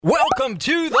Welcome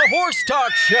to the Horse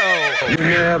Talk Show. You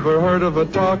never heard of a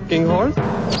talking horse?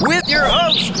 With your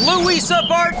host, Louisa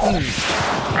Barton.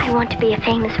 I want to be a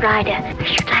famous rider. I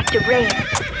should like to race.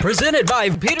 Presented by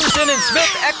Peterson and Smith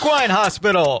Equine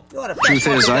Hospital. Truth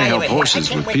is, I help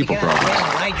horses with people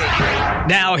problems.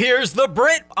 Now here's the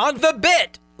Brit on the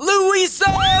bit, Louisa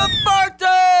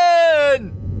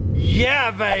Barton.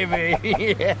 Yeah, baby.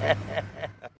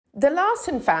 The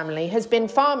Larson family has been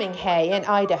farming hay in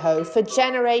Idaho for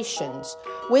generations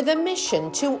with a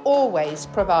mission to always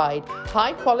provide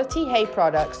high-quality hay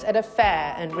products at a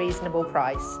fair and reasonable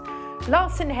price.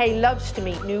 Larson Hay loves to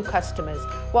meet new customers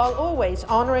while always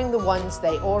honouring the ones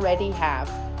they already have.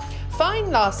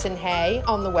 Find Larson Hay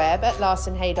on the web at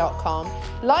larsonhay.com,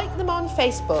 like them on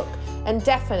Facebook, and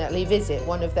definitely visit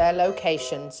one of their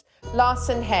locations.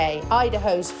 Larson Hay,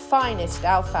 Idaho's finest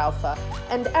alfalfa,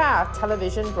 and our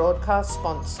television broadcast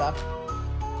sponsor.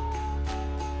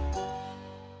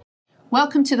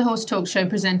 Welcome to the Horse Talk Show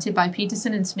presented by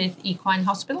Peterson and Smith Equine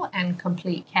Hospital and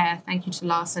Complete Care. Thank you to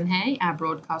Larson Hay, our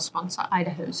broadcast sponsor,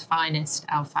 Idaho's finest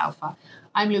alfalfa.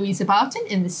 I'm Louisa Barton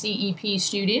in the CEP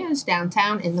studios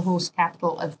downtown in the horse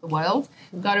capital of the world.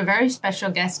 We've got a very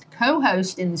special guest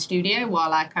co-host in the studio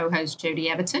while our co-host Jodie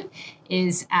Everton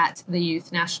is at the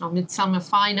Youth National Midsummer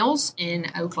Finals in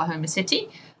Oklahoma City.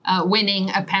 Winning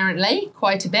apparently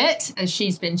quite a bit as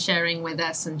she's been sharing with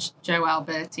us, and Joe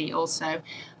Alberti also.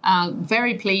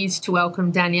 Very pleased to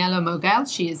welcome Daniela Mogel.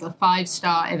 She is a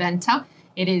 5-star eventer.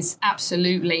 It is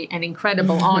absolutely an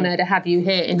incredible honour to have you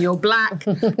here in your black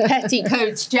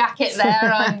petticoats jacket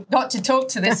there. I got to talk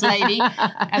to this lady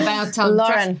about...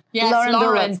 Lauren. Yes,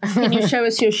 Lauren. Can you show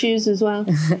us your shoes as well?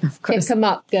 Of course. Pick them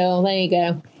up, girl. There you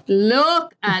go.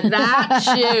 Look at that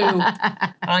shoe,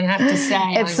 I have to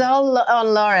say. It's all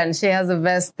on Lauren. She has the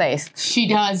best taste. She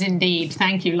does indeed.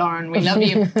 Thank you, Lauren. We love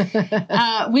you.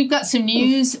 We've got some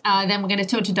news. Then we're going to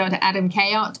talk to Dr. Adam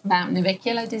Kayott about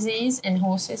navicular disease in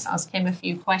horses, ask him a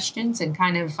few questions and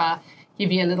kind of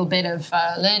give you a little bit of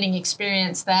learning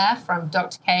experience there from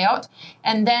Dr. Kayott.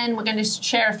 And then we're going to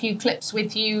share a few clips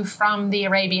with you from the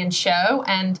Arabian show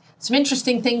and some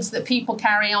interesting things that people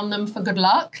carry on them for good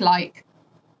luck, like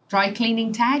dry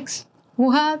cleaning tags.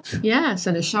 What? Yes,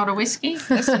 and a shot of whiskey.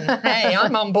 Listen, hey,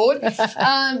 I'm on board.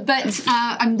 And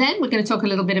then we're going to talk a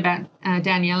little bit about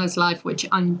Daniela's life, which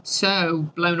I'm so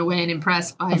blown away and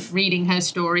impressed by reading her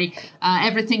story.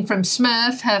 Everything from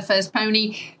Smurf, her first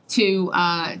pony, to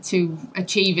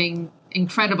achieving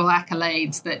incredible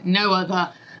accolades that no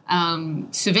other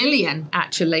civilian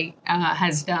actually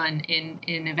has done in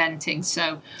eventing.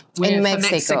 So we're in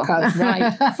Mexico,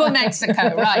 right? For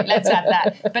Mexico, right? Let's add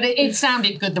that. But it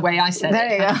sounded good the way I said there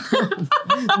it. There you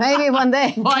go. Maybe one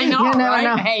day. Why not? You never right?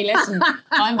 know. Hey, listen,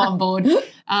 I'm on board.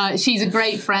 She's a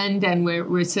great friend, and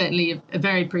we're certainly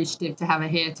very appreciative to have her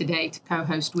here today to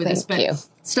co-host with us. Thank you.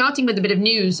 Starting with a bit of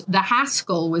news, the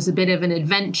Haskell was a bit of an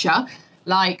adventure,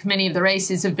 like many of the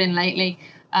races have been lately,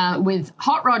 with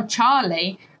Hot Rod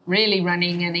Charlie really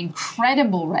running an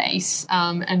incredible race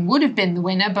and would have been the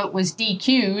winner, but was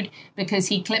DQ'd because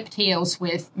he clipped heels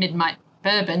with Midnight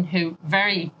Bourbon, who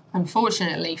very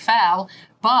unfortunately fell.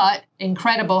 But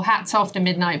incredible hats off to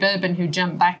Midnight Bourbon, who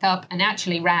jumped back up and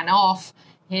actually ran off.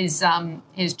 His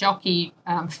jockey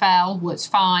fell, was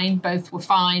fine. Both were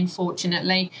fine,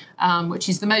 fortunately, which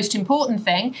is the most important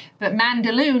thing. But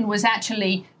Mandaloon was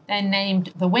actually then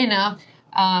named the winner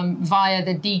via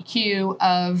the DQ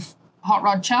of Hot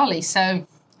Rod Charlie. So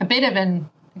a bit of an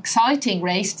exciting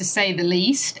race, to say the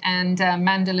least, and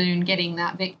Mandaloon getting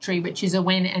that victory, which is a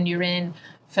win, and you're in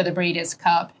for the Breeders'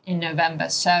 Cup in November.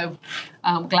 So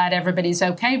I'm glad everybody's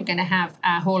okay. We're going to have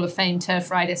our Hall of Fame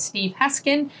turf rider Steve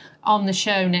Haskin on the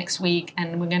show next week,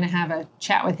 and we're going to have a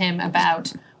chat with him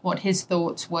about what his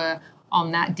thoughts were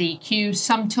on that DQ.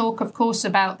 Some talk, of course,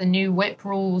 about the new whip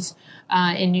rules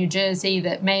in New Jersey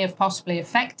that may have possibly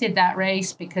affected that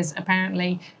race, because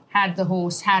apparently had the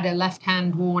horse had a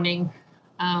left-hand warning,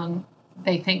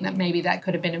 they think that maybe that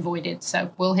could have been avoided.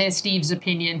 So we'll hear Steve's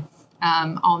opinion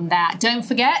on that. Don't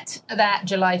forget that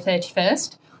July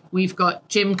 31st, we've got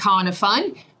Gymkhana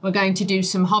Fun. We're going to do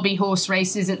some hobby horse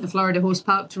races at the Florida Horse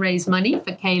Park to raise money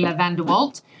for Kayla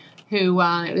Vanderwalt, who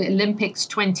Olympics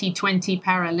 2020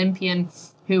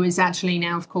 Paralympian, who is actually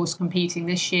now, of course, competing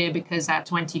this year because our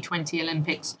 2020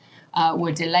 Olympics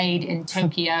were delayed in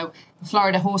Tokyo. The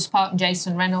Florida Horse Park and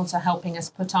Jason Reynolds are helping us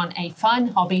put on a fun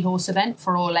hobby horse event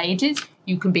for all ages.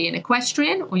 You can be an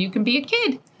equestrian or you can be a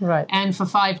kid. Right. And for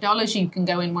 $5, you can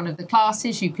go in one of the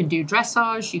classes. You can do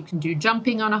dressage. You can do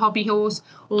jumping on a hobby horse.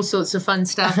 All sorts of fun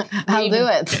stuff. I'll do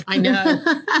it. I know.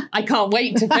 I can't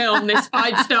wait to film this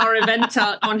 5-star event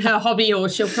on her hobby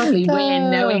horse. She'll probably win,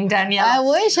 knowing Danielle. I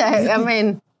wish I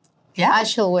mean, I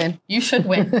shall win. You should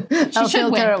win. I'll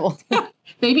feel win. terrible.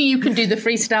 Maybe you can do the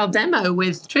freestyle demo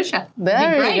with Trisha.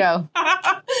 There you go.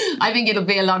 I think it'll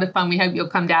be a lot of fun. We hope you'll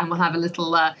come down. We'll have a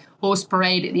little horse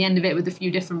parade at the end of it with a few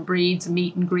different breeds,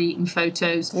 meet and greet and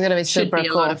photos. It's going to be super Should be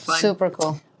cool. A lot of fun. Super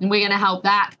cool. And we're going to help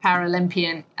that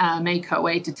Paralympian make her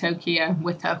way to Tokyo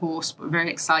with her horse. We're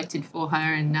very excited for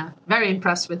her and very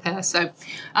impressed with her. So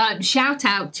shout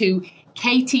out to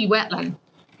Katie Wetland,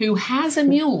 who has a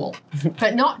mule,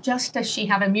 but not just does she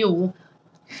have a mule.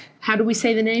 How do we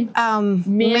say the name?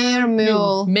 Mare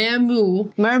Mule. Mare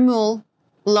Mule. Mare Mule.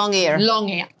 Long ear. Long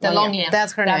ear. The long ear.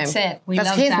 That's her name. That's it. We That's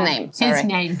love his that. name. Sorry. His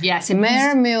name, yes. And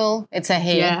Mare Mule. It's a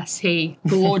he. yes, he.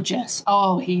 Gorgeous.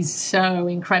 Oh, he's so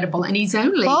incredible. And he's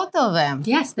only... Both of them.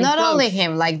 Yes, they Not both. only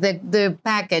him, like the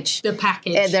package. The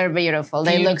package. They're beautiful.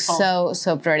 They look Beautiful.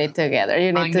 so pretty together.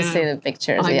 You need to see the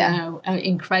pictures. I yeah. know.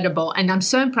 Incredible. And I'm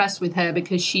so impressed with her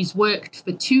because she's worked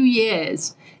for 2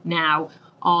 years now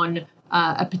on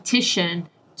a petition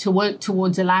to work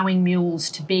towards allowing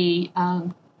mules to be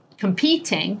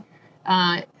competing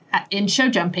in show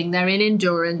jumping. They're in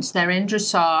endurance, they're in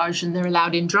dressage, and they're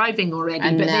allowed in driving already.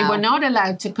 And but they now- were not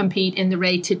allowed to compete in the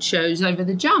rated shows over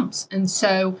the jumps. And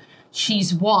so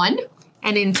she's won.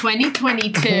 And in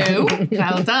 2022,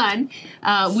 well done,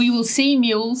 we will see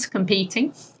mules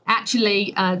competing.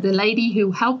 Actually, the lady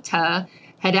who helped her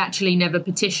had actually never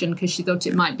petitioned because she thought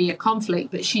it might be a conflict,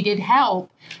 but she did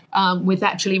help with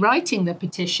actually writing the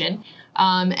petition.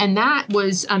 And that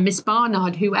was Miss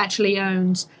Barnard, who actually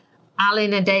owns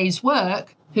Alan A Day's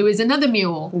Work, who is another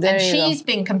mule. There and you she's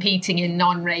been competing in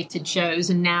non-rated shows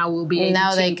and now will be able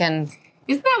Now to... they can...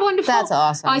 Isn't that wonderful? That's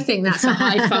awesome. I think that's a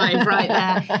high five right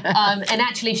there. And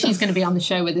actually, she's going to be on the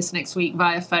show with us next week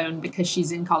via phone because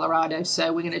she's in Colorado.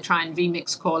 So we're going to try and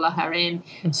VMix caller her in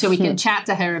so we can chat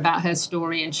to her about her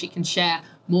story and she can share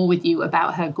more with you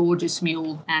about her gorgeous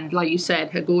mule and, like you said,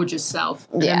 her gorgeous self.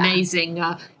 An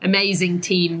Yeah. amazing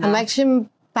team. I'm actually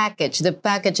package. The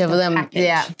package of them. package.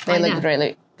 Yeah, they I look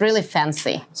know. really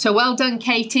fancy. So well done,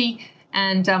 Katie.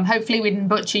 And hopefully we didn't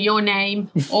butcher your name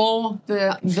or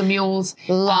the mules.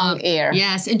 Long ear.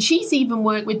 Yes, and she's even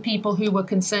worked with people who were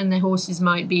concerned their horses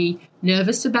might be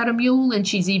nervous about a mule, and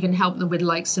she's even helped them with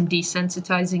like some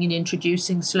desensitizing and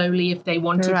introducing slowly if they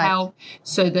wanted Right. help,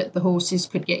 so that the horses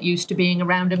could get used to being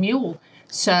around a mule.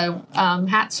 So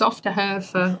hats off to her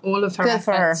for all of her Good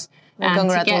for her. efforts. Well, And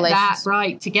to get that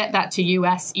congratulations. to get that to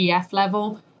USEF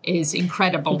level is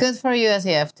incredible. Good for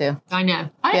USEF too. I know.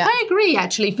 Yeah. I agree,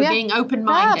 actually, for Yeah. being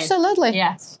open-minded. Absolutely.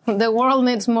 Yes. The world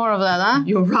needs more of that, huh?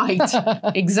 You're right.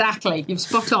 Exactly. You're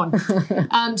spot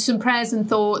on. Some prayers and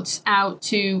thoughts out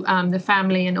to the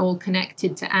family and all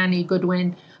connected to Annie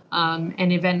Goodwin,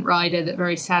 an event rider that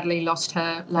very sadly lost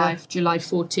her life July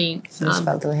 14th. It's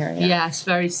felt to hear, yeah. Yes,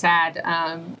 very sad.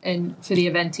 And for the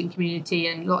eventing community,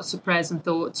 and lots of prayers and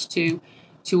thoughts to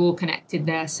all connected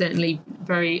there. Certainly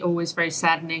always very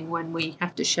saddening when we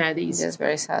have to share It's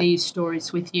very sad. these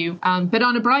stories with you. But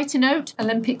on a brighter note,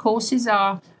 Olympic horses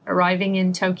are arriving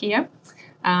in Tokyo.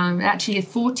 Actually,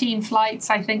 14 flights,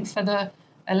 I think, for the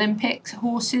Olympic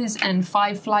horses and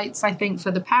 5 flights, I think, for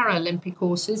the Paralympic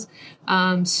horses.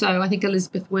 So I think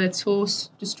Elizabeth Worth's horse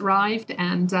just arrived,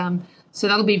 and so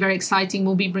that'll be very exciting.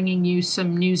 We'll be bringing you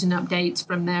some news and updates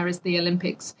from there as the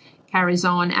Olympics carries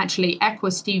on. Actually,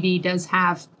 Equus TV does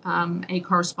have a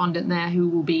correspondent there who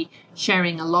will be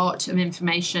sharing a lot of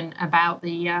information about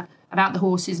the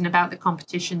horses and about the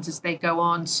competitions as they go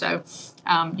on. So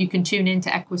you can tune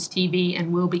into Equus TV,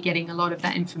 and we'll be getting a lot of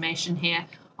that information here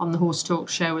on the Horse Talk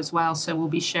show as well. So we'll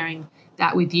be sharing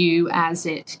that with you as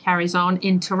it carries on.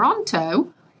 In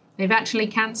Toronto, they've actually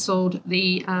cancelled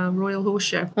the Royal Horse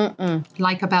Show.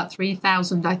 Like about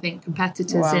 3,000, I think,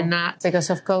 competitors Wow. in that. Because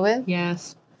of COVID?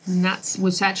 Yes, and that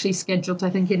was actually scheduled, I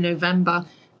think, in November,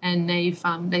 and they've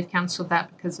cancelled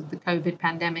that because of the COVID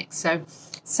pandemic. So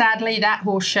sadly, that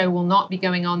horse show will not be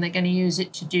going on. They're going to use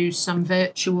it to do some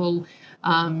virtual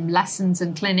lessons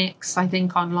and clinics, I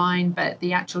think, online, but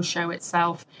the actual show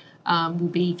itself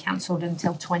will be cancelled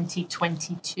until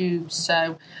 2022.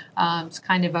 So it's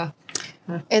kind of a...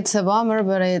 It's a bummer,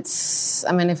 but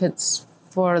if it's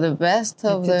for the best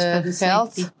of If it's the for the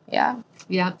health, safety. yeah.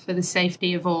 Yeah, for the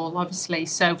safety of all, obviously.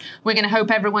 So we're going to hope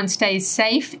everyone stays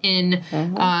safe in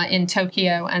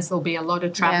Tokyo, as there'll be a lot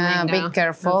of traveling. Yeah, be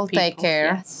careful, take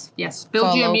care. Yes.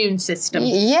 Build your immune system.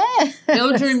 Yeah.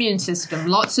 Build your immune system.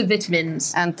 Lots of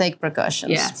vitamins. And take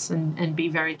precautions. Yes, and be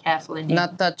very careful.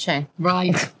 Not touching.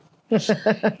 Right.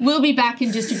 We'll be back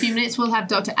in just a few minutes. We'll have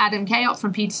Dr. Adam Kayott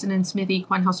from Peterson and Smith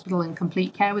Equine Hospital and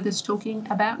Complete Care with us talking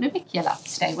about Navicula.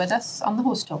 Stay with us on the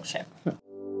Horse Talk Show.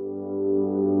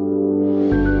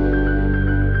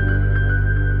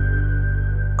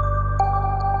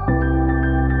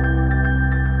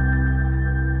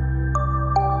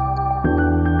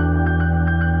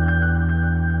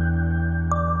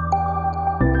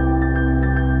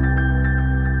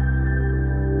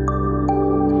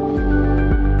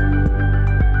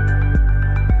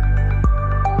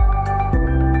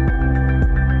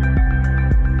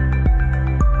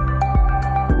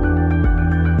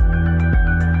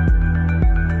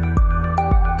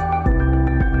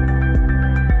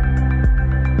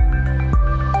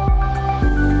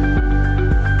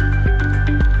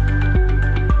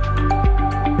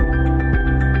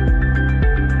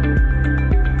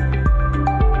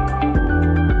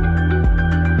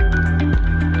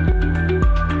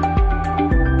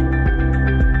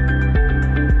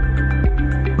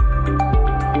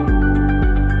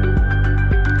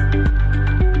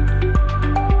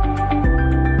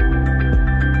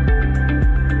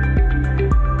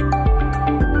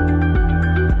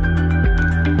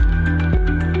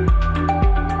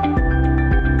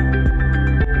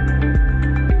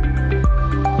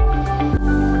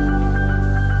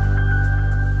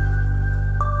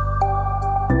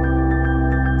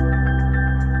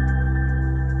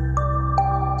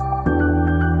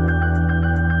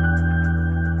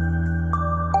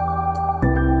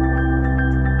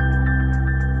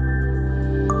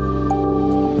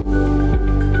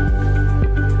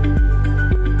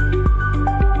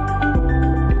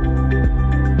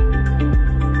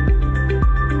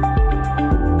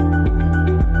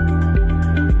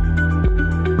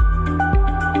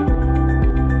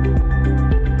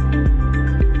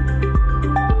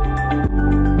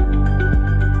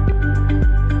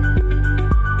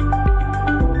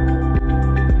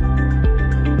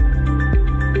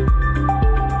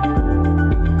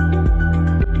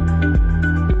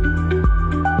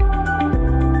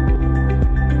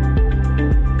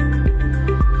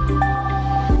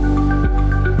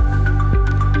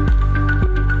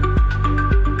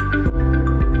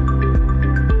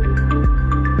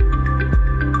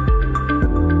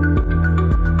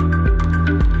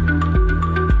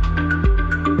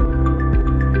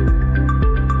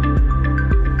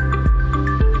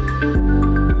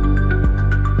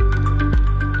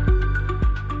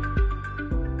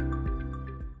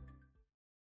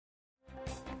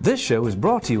 This show is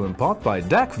brought to you in part by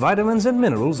DAC Vitamins and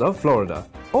Minerals of Florida.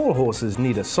 All horses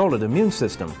need a solid immune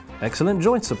system, excellent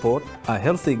joint support, a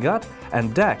healthy gut,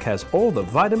 and DAC has all the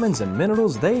vitamins and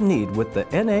minerals they need with the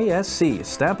NASC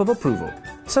stamp of approval.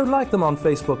 So like them on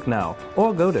Facebook now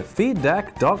or go to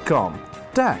feeddac.com.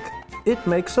 DAC, it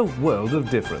makes a world of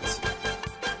difference.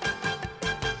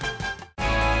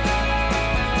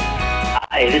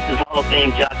 Hi, this is Hall of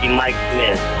Fame jockey Mike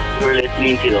Smith. You're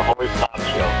listening to the Horse Talk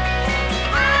Show.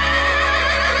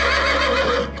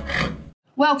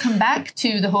 Welcome back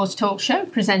to the Horse Talk Show,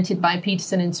 presented by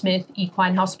Peterson and Smith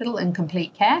Equine Hospital and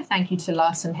Complete Care. Thank you to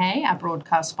Larson Hay, our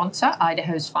broadcast sponsor,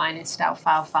 Idaho's finest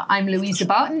alfalfa. I'm Louisa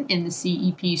Barton in the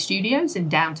CEP studios in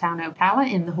downtown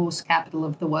Ocala, in the horse capital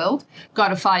of the world.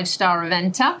 Got a 5-star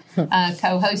eventer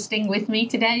co-hosting with me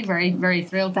today. Very, very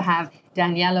thrilled to have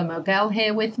Daniela Mogel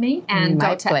here with me. And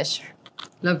My pleasure.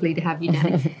 Lovely to have you,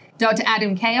 Danny. Dr.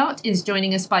 Adam Kayott is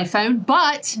joining us by phone,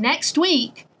 but next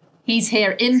week, he's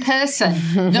here in person,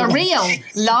 the real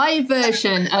live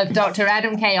version of Dr.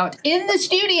 Adam Kayott in the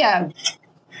studio.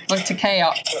 Dr.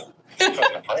 Kayott.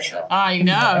 I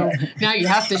know. Now you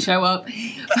have to show up.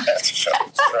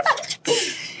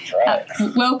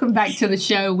 Welcome back to the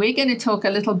show. We're going to talk a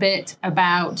little bit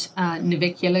about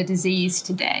navicular disease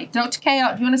today. Dr.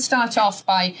 Kayott, do you want to start off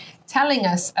by telling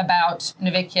us about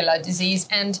navicular disease?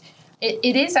 And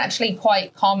it is actually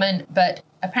quite common, but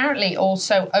apparently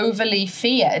also overly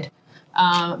feared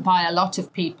by a lot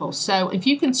of people. So if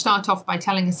you can start off by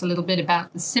telling us a little bit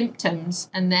about the symptoms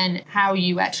and then how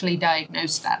you actually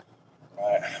diagnose that.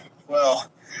 Right.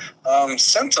 Well,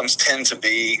 symptoms tend to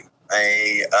be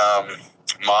a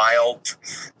mild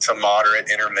to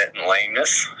moderate intermittent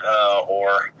lameness,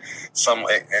 or some,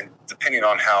 and depending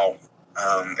on how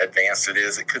advanced it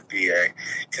is, it could be a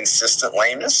consistent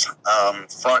lameness.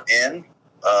 Front end,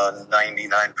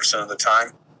 99% of the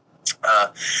time,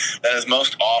 that is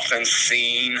most often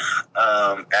seen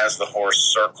as the horse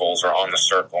circles or on the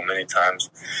circle. Many times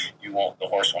the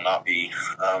horse will not be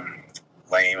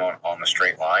lame on the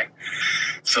straight line.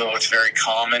 So it's very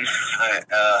common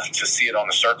to see it on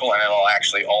the circle, and it'll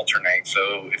actually alternate.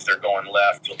 So if they're going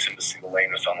left, you'll tend to see the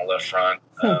lameness on the left front.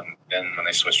 Then when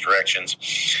they switch directions,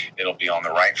 it'll be on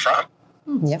the right front.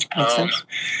 Yep, makes sense.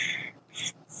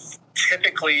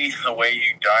 Typically, the way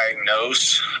you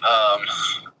diagnose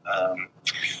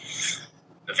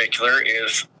navicular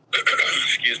is,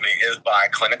 is by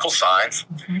clinical signs,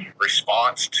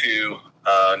 response to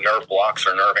nerve blocks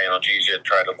or nerve analgesia,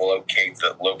 try to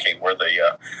locate where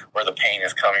the pain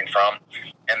is coming from,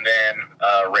 and then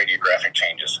radiographic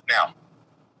changes. Now,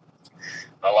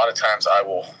 a lot of times I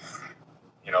will,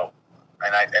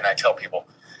 and I tell people,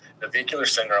 navicular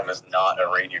syndrome is not a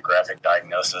radiographic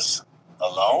diagnosis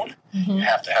alone. You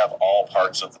have to have all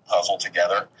parts of the puzzle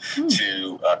together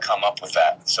to come up with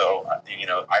that. So,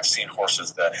 I've seen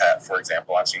horses that have, for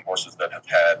example, have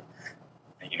had,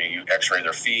 you x-ray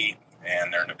their feet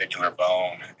and their navicular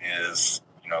bone is,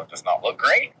 does not look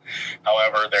great.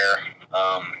 However, they're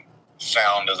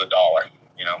sound as a dollar.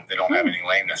 They don't have any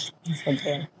lameness.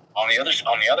 On the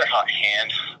other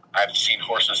hand, I've seen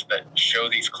horses that show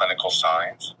these clinical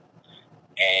signs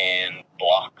and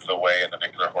block the way a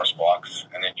navicular horse blocks,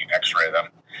 and then you x-ray them,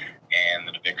 and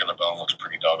the navicular bone looks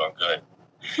pretty doggone good.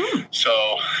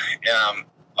 So,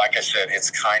 like I said, it's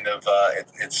kind of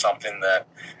it's something that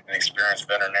an experienced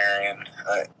veterinarian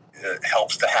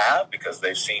helps to have, because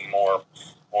they've seen more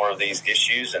of these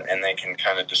issues, and they can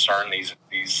kind of discern these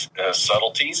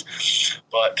subtleties.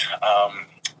 But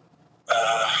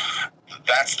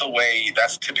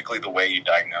that's typically the way you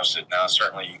diagnose it. Now,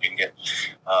 certainly you can get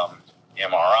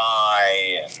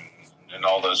MRI and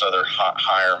all those other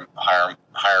higher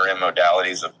end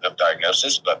modalities of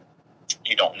diagnosis, but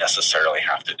you don't necessarily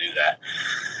have to do that.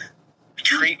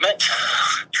 Treatment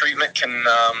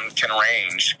can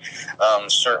range.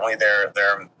 Certainly, there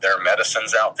are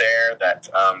medicines out there that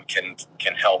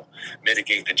can help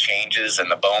mitigate the changes and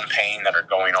the bone pain that are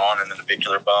going on in the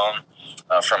navicular bone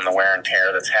from the wear and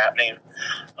tear that's happening.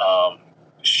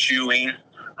 Shoeing,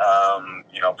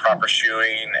 proper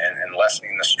shoeing and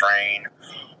lessening the strain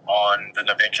on the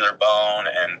navicular bone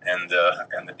and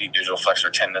the deep digital flexor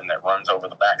tendon that runs over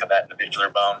the back of that navicular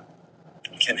bone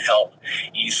can help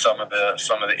ease some of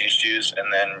the issues.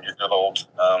 And then your good old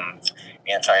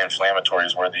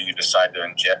anti-inflammatories, whether you decide to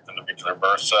inject the navicular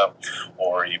bursa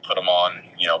or you put them on,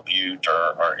 Bute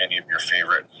or any of your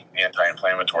favorite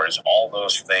anti-inflammatories, all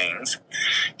those things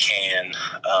can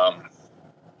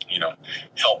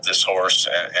help this horse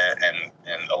and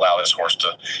allow this horse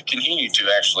to continue to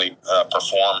actually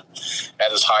perform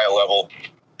at as high a level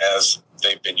as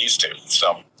they've been used to.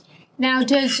 So. Now,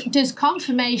 does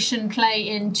conformation play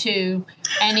into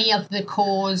any of the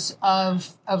cause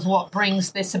of what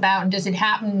brings this about? And does it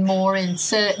happen more in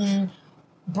certain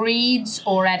breeds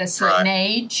or at a certain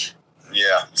age?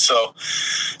 Yeah, so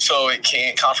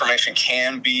conformation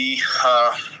can be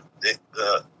a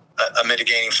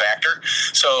mitigating factor.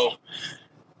 So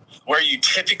where you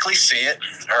typically see it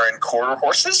are in quarter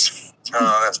horses.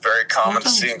 That's very common to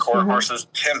see in quarter horses.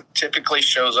 Typically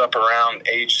shows up around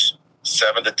age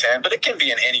 7 to 10, but it can be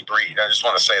in any breed. I just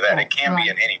want to say that it can be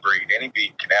in any breed. Any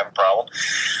breed can have a problem,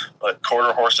 but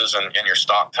quarter horses and your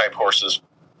stock type horses,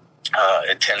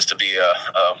 it tends to be a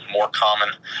more common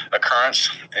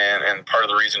occurrence, and part of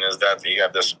the reason is that you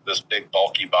have this big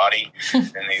bulky body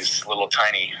and these little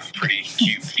tiny, pretty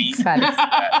cute feet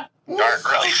that aren't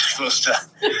really supposed to.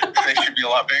 They should be a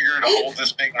lot bigger to hold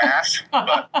this big mass.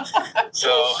 But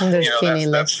so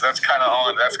that's kind of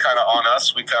on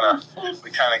us. We kind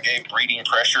of gave breeding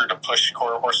pressure to push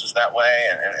quarter horses that way,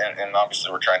 and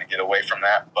obviously we're trying to get away from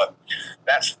that. But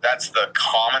that's the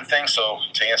common thing. So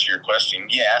to answer your question,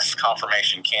 yes,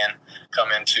 conformation can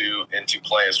come into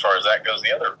play as far as that goes.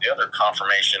 The other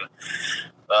conformation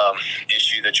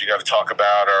issue that you got to talk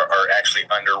about are actually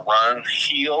underrun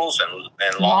heels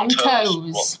and long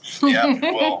toes.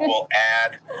 Will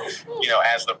add,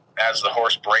 as the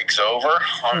horse breaks over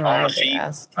on the feet,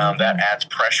 that adds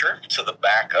pressure to the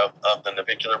back of the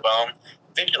navicular bone.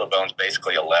 Navicular bone is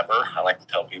basically a lever. I like to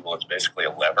tell people it's basically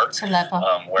a lever. It's a lever.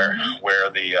 Where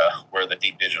the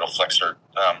deep digital flexor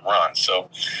runs. So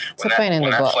when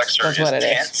that flexor is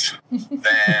tense,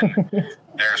 then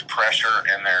there's pressure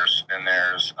and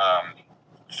there's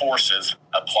forces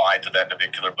applied to that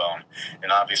navicular bone.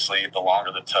 And obviously, the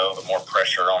longer the toe, the more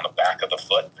pressure on the back of the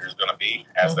foot there's going to be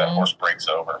as that horse breaks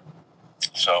over.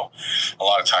 So a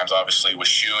lot of times, obviously, with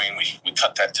shoeing, we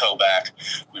cut that toe back,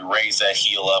 we raise that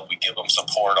heel up, we give them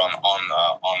support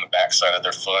on the backside of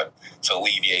their foot to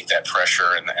alleviate that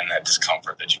pressure and that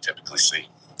discomfort that you typically see.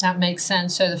 That makes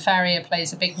sense. So the farrier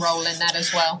plays a big role in that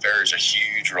as well. There's a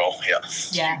huge role,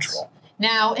 Yes. Huge role.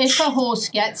 Now, if a horse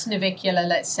gets navicular,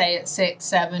 let's say at 6,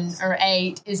 7, or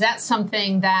 8, is that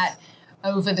something that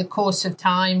over the course of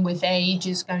time with age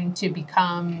is going to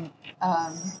become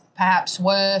perhaps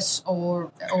worse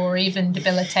or even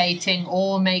debilitating,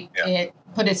 or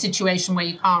put a situation where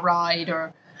you can't ride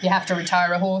or you have to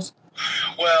retire a horse?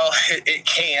 Well, it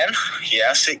can.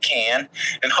 Yes, it can.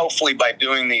 And hopefully by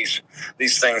doing these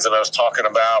things that I was talking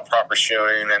about, proper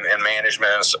shoeing and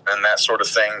management and that sort of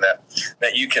thing,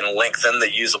 that you can lengthen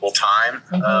the usable time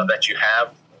that you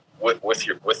have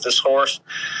with this horse.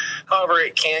 However,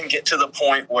 it can get to the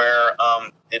point where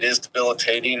it is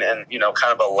debilitating, and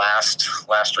kind of a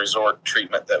last resort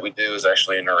treatment that we do is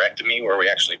actually a neurectomy, where we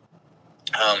actually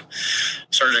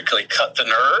surgically cut the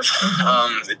nerve.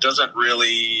 It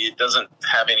doesn't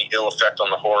have any ill effect on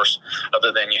the horse,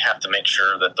 other than you have to make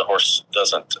sure that the horse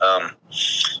doesn't,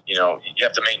 you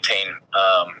have to maintain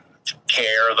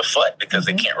care of the foot, because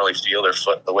they can't really feel their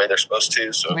foot the way they're supposed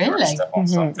to. So if they were to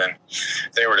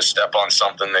step on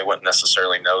something, they wouldn't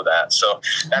necessarily know that. So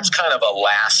that's kind of a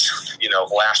last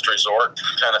resort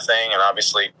kind of thing. And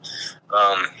obviously,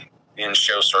 in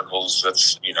show circles,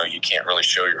 that's, you can't really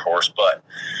show your horse, but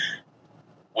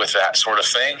with that sort of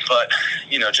thing, but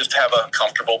just have a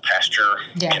comfortable pasture,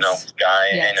 guy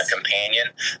and a companion.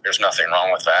 There's nothing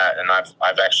wrong with that. And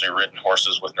I've actually ridden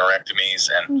horses with neurectomies,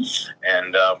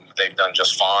 and they've done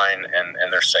just fine,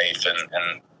 and they're safe,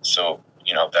 and so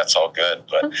that's all good.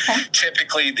 But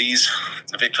typically, these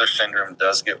navicular syndrome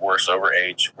does get worse over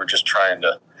age. We're just trying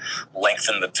to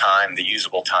lengthen the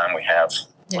usable time we have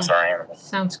with our animals.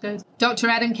 Sounds good. Dr.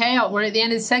 Adam Kayott, we're at the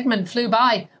end of the segment. Flew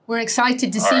by. We're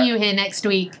excited to see you here next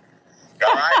week.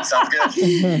 All right, sounds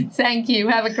good. Thank you.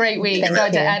 Have a great week.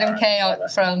 Dr. Adam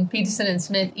Kayott from Peterson &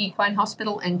 Smith Equine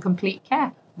Hospital and Complete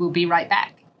Care. We'll be right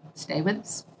back. Stay with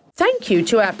us. Thank you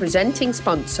to our presenting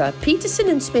sponsor,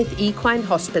 Peterson & Smith Equine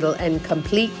Hospital and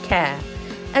Complete Care,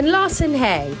 and Larson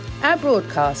Hay, our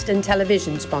broadcast and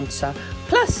television sponsor,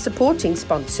 plus supporting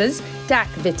sponsors, DAC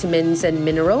Vitamins and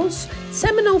Minerals,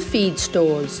 Seminole Feed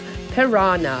Stores,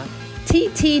 Piranha,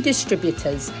 TT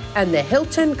Distributors, and the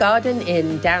Hilton Garden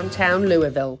Inn, downtown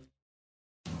Louisville.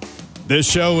 This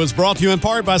show is brought to you in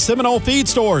part by Seminole Feed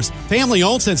Stores, family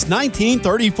owned since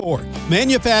 1934.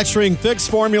 Manufacturing fixed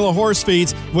formula horse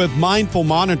feeds with mindful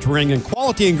monitoring and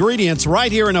quality ingredients right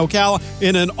here in Ocala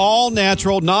in an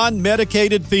all-natural,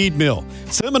 non-medicated feed mill.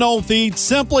 Seminole Feed,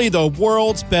 simply the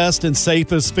world's best and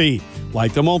safest feed.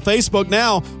 Like them on Facebook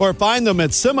now or find them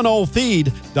at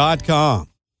SeminoleFeed.com.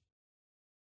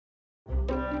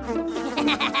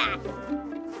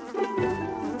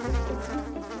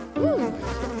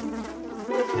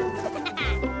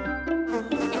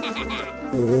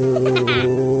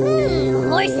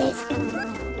 Horses.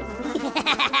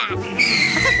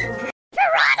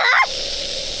 Piranha!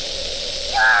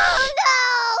 Oh no!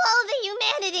 All the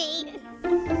humanity!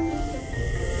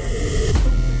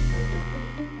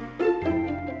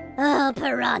 Oh,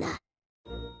 piranha.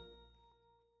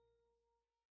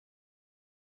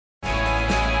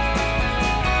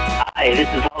 Hi, this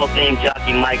is Hall of Fame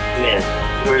jockey Mike Smith.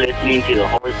 You're listening to the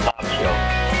Horse Talk Show.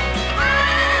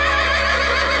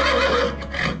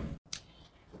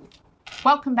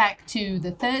 Welcome back to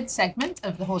the third segment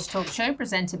of the Horse Talk Show,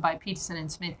 presented by Peterson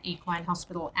 & Smith Equine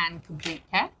Hospital and Complete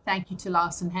Care. Thank you to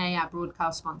Larson Hay, our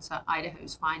broadcast sponsor,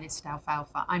 Idaho's finest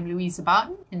alfalfa. I'm Louisa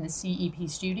Barton in the CEP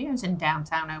studios in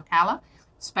downtown Ocala.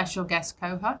 Special guest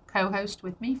co-host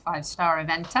with me, 5-star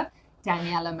eventer,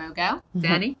 Daniela Mogel.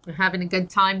 Danny, we're having a good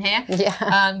time here.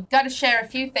 Yeah. Got to share a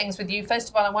few things with you. First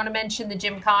of all, I want to mention the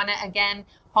Gymkhana again.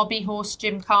 Hobby Horse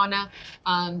Gymkhana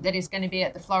that is going to be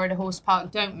at the Florida Horse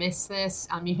Park. Don't miss this.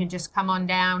 You can just come on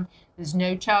down. There's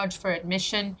no charge for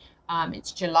admission.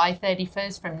 It's July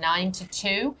 31st from 9 to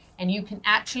 2, and you can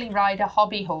actually ride a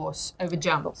hobby horse over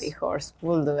jumps. Hobby horse.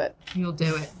 We'll do it. You'll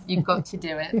do it. You've got to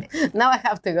do it. Now I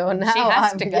have to go. Now She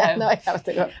has to go. Yeah, now I have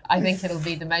to go. I think it'll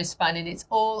be the most fun, and it's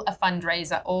all a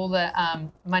fundraiser. All the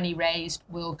money raised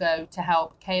will go to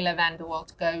help Kayla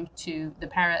Vanderwalt go to the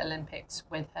Paralympics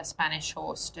with her Spanish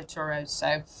horse, De Toros.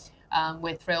 So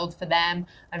we're thrilled for them.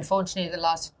 Unfortunately, at the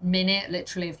last minute,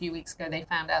 literally a few weeks ago, they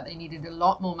found out they needed a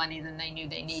lot more money than they knew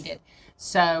they needed.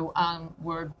 So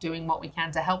we're doing what we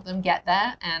can to help them get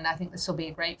there. And I think this will be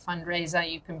a great fundraiser.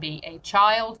 You can be a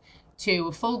child to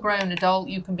a full-grown adult.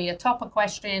 You can be a top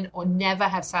equestrian or never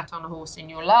have sat on a horse in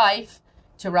your life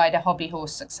to ride a hobby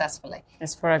horse successfully.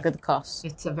 It's for a good cause.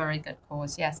 It's a very good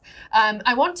cause, yes.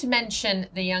 I want to mention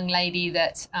the young lady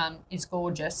that is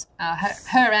gorgeous,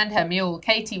 her and her mule,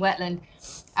 Katie Wetland.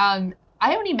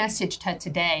 I only messaged her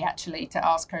today, actually, to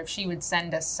ask her if she would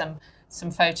send us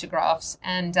some photographs.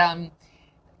 And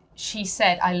she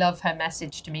said, I love her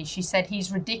message to me. She said,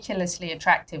 he's ridiculously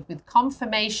attractive with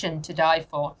conformation to die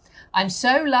for. I'm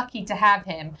so lucky to have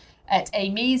him at a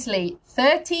measly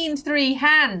 13.3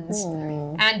 hands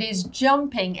and is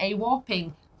jumping a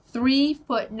whopping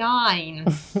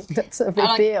 3'9". That's a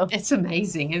big deal. It's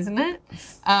amazing, isn't it?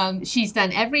 She's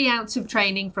done every ounce of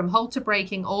training from halter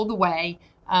breaking all the way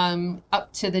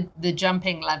up to the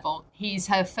jumping level. He's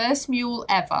her first mule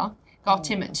ever.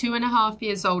 Got him at 2.5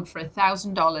 years old for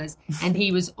 $1,000, and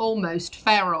he was almost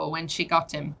feral when she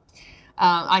got him.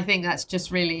 I think that's just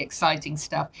really exciting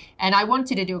stuff. And I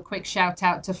wanted to do a quick shout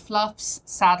out to Fluff's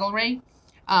Saddlery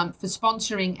for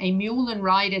sponsoring a mule and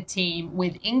rider team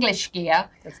with English gear.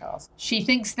 That's awesome. She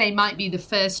thinks they might be the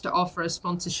first to offer a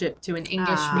sponsorship to an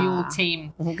English mule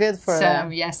team. Good for them.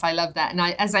 So, yes, I love that. And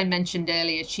as I mentioned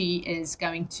earlier, she is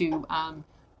going to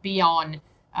be on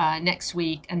next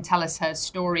week and tell us her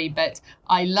story. But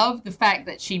I love the fact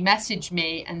that she messaged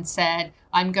me and said,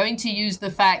 I'm going to use the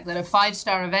fact that a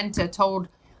 5-star eventer told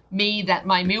me that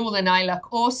my mule and I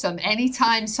look awesome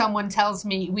anytime someone tells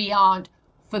me we aren't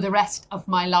for the rest of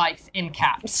my life, in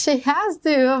caps. She has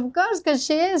to, of course, because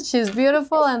she is. She's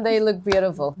beautiful and they look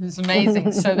beautiful. It's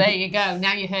amazing. So there you go.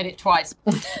 Now you heard it twice.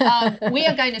 We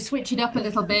are going to switch it up a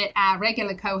little bit. Our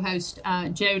regular co-host,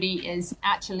 Jody, is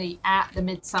actually at the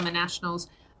Midsummer Nationals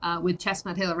with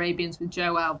Chestnut Hill Arabians with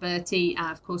Joe Alberti.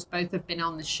 Of course, both have been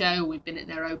on the show. We've been at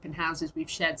their open houses. We've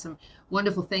shared some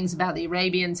wonderful things about the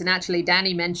Arabians. And actually,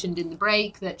 Danny mentioned in the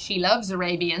break that she loves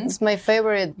Arabians. It's my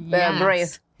favorite breed.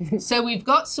 So we've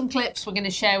got some clips we're going to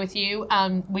share with you.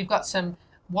 We've got some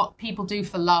what people do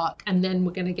for luck. And then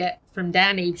we're going to get from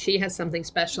Danny. She has something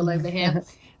special over here.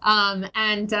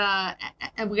 And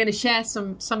we're going to share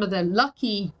some of the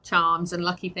lucky charms and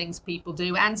lucky things people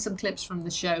do and some clips from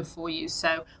the show for you.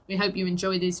 So we hope you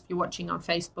enjoy these. If you're watching on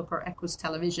Facebook or Equus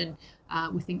Television,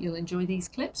 we think you'll enjoy these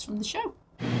clips from the show.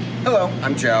 Hello,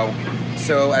 I'm Joe.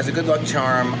 So as a good luck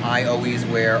charm, I always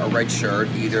wear a red shirt,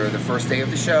 either the first day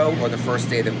of the show or the first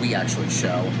day that we actually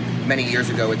show. Many years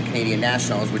ago at the Canadian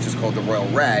Nationals, which is called the Royal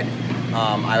Red,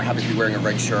 I happened to be wearing a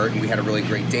red shirt, and we had a really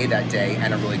great day that day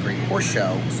and a really great horse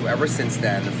show. So ever since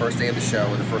then, the first day of the show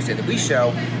or the first day that we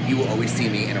show, you will always see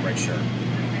me in a red shirt.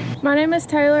 My name is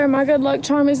Taylor. My good luck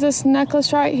charm is this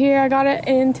necklace right here. I got it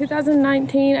in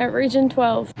 2019 at Region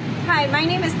 12. Hi, my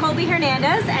name is Colby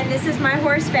Hernandez, and this is my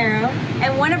horse Sparrow.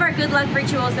 And one of our good luck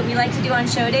rituals that we like to do on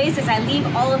show days is I leave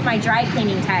all of my dry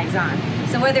cleaning tags on.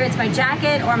 So whether it's my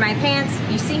jacket or my pants,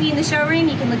 if you see me in the show ring,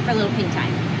 you can look for a little pink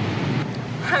time.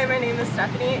 Hi, my name is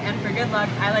Stephanie, and for good luck,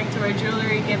 I like to wear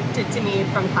jewelry gifted to me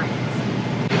from clients.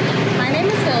 My name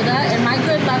is Hilda, and my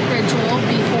good luck ritual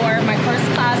before my first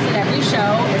class at every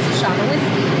show is a shot of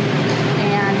whiskey.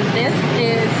 And this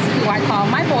is who I call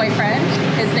my boyfriend.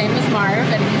 His name is Marv,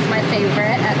 and he's my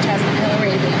favorite at Chestnut Hill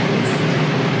Arabians.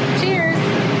 Cheers!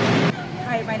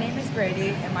 Hi, my name is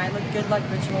Brady, and my good luck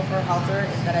ritual for a halter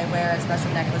is that I wear a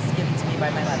special necklace given to me by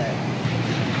my mother.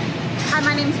 Hi,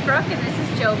 my name's Brooke, and this is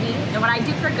Jovi. And what I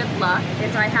do for good luck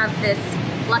is I have this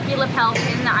lucky lapel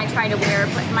pin that I try to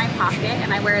put in my pocket,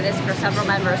 and I wear this for several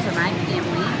members of my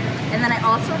family. And then I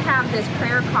also have this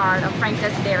prayer card of Frank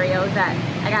Desiderio that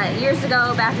I got years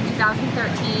ago, back in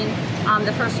 2013,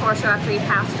 the first horse show after he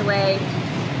passed away.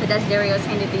 The Desiderios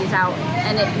handed these out,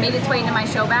 and it made its way into my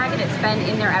show bag, and it's been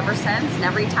in there ever since. And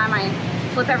every time I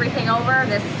flip everything over,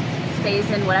 this stays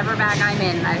in whatever bag I'm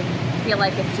in. I feel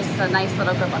like it's just a nice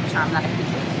little good luck charm that I keep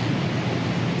with me.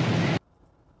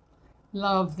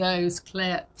 Love those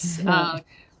clips.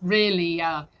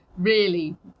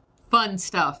 Really fun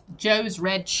stuff. Joe's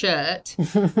red shirt.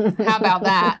 How about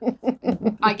that?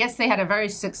 I guess they had a very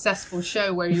successful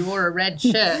show where you wore a red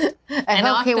shirt. I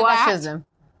hope he washes them.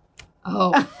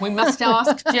 Oh, we must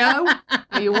ask Joe.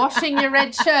 Are you washing your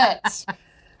red shirts?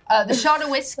 The shot of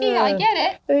whiskey, I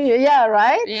get it. Yeah,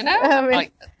 right? You know? I mean,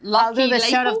 like I'll do the label.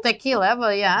 shot of tequila,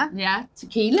 but yeah. Yeah,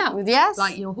 tequila. Yes.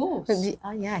 Like your horse.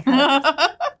 Oh, yeah.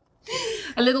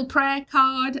 A little prayer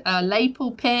card, a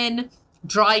lapel pin,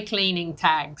 dry cleaning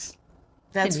tags.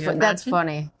 That's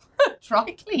funny.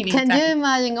 Dry cleaning Can tags. you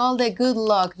imagine all the good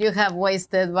luck you have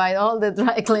wasted by all the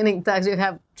dry cleaning tags you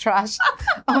have trashed?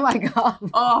 Oh, my God.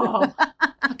 Oh,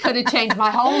 I could have changed my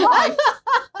whole life.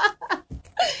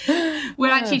 We're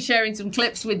actually sharing some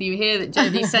clips with you here that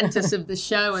Jodie sent us of the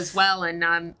show as well. And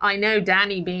I know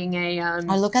Danny, being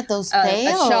look at those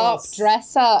tails. A sharp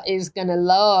dresser, is going to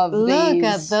love these. Look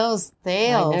at those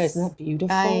tails. I know, isn't that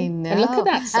beautiful? I know. And look at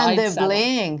that side and the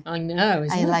bling. I know,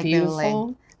 isn't that beautiful? The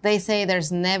bling. They say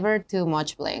there's never too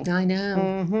much bling. I know.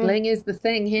 Mm-hmm. Bling is the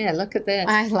thing here. Look at this.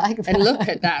 I like that. And look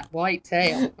at that white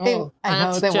tail. Oh, I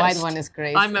know, the white one is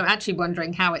crazy. I'm actually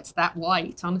wondering how it's that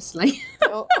white, honestly.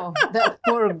 That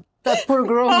poor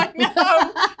groom. I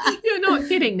know. You're not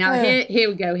kidding. Now, here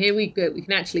we go. Here we go. We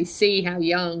can actually see how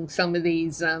young some of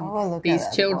these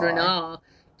children are.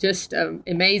 Just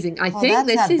amazing. I think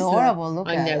this is adorable. Look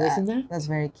I know, that. Isn't that? That's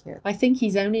very cute. I think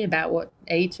he's only about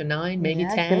 8 or 9, maybe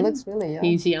 10. He looks really young.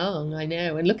 He's young, I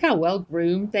know. And look how well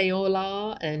groomed they all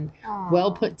are and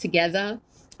well put together.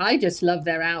 I just love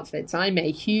their outfits. I'm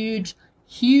a huge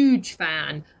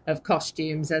fan of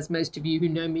costumes, as most of you who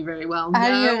know me very well know.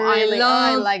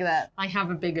 I like that. I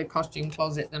have a bigger costume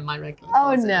closet than my regular Oh,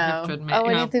 closet. no. I have to admit,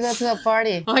 we need to go to a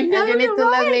party. I know. And you need to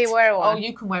let me wear one. Oh,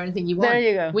 you can wear anything you want. There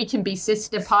you go. We can be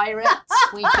sister pirates.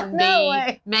 We can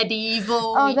be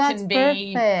medieval. Oh, that's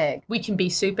perfect. We can be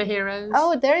superheroes.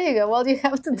 Oh, there you go. Well, you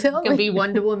have to tell me. We can be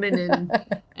Wonder Woman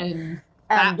and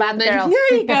Batgirl.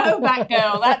 There you go,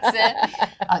 Batgirl. That's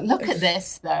it. Look at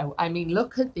this, though. I mean,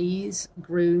 look at these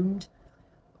groomed,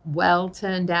 well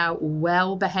turned out,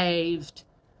 well behaved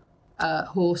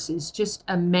horses. Just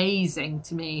amazing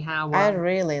to me how I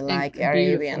really like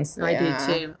Arabians. I do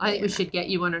too. I think we should get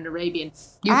you on an Arabian.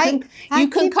 You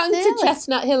can come to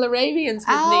Chestnut Hill Arabians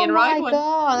with me and ride one.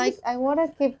 Oh my God! I want to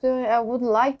keep doing. I would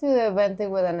like to event it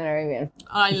with an Arabian.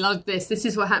 I love this. This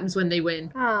is what happens when they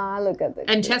win. Ah, look at this.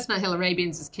 And Chestnut Hill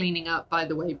Arabians is cleaning up, by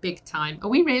the way, big time. Are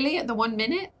we really at the 1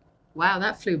 minute? Wow,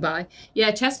 that flew by.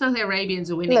 Yeah, Chestnut Hill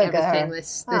Arabians are winning everything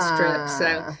this trip.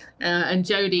 So, and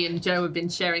Jodie and Joe have been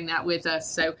sharing that with us.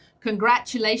 So,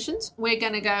 congratulations. We're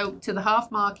going to go to the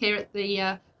half mark here at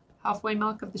the halfway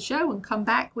mark of the show and come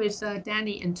back with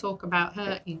Danny and talk about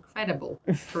her incredible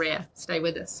career. Stay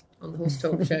with us on the Horse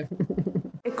Talk Show.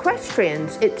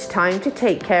 Equestrians, it's time to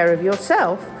take care of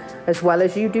yourself as well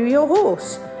as you do your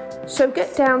horse. So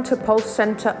get down to Pulse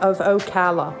Center of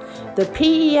Ocala. The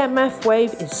PEMF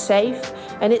wave is safe,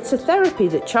 and it's a therapy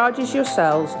that charges your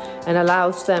cells and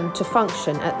allows them to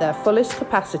function at their fullest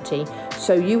capacity,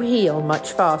 so you heal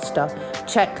much faster.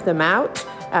 Check them out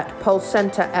at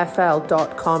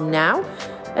pulsecenterfl.com now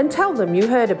and tell them you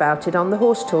heard about it on the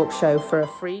Horse Talk Show for a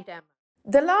free demo.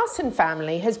 The Larson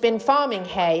family has been farming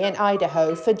hay in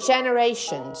Idaho for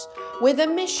generations, with a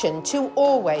mission to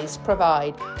always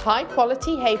provide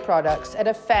high-quality hay products at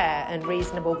a fair and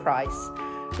reasonable price.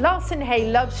 Larson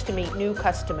Hay loves to meet new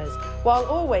customers while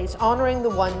always honoring the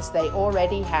ones they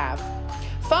already have.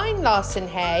 Find Larson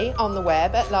Hay on the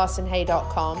web at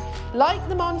larsonhay.com, like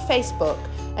them on Facebook,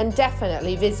 and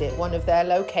definitely visit one of their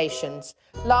locations.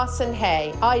 Larson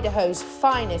Hay, Idaho's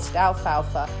finest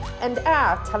alfalfa, and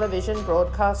our television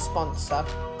broadcast sponsor.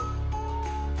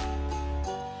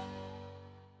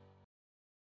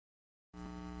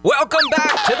 Welcome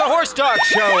back to the Horse Talk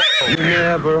Show. You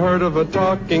never heard of a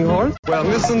talking horse? Well,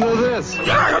 listen to this.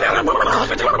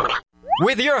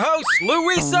 With your host,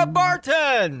 Louisa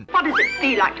Barton. What does it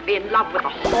feel like to be in love with a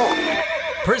horse?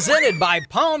 Presented by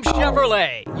Palm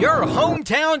Chevrolet, your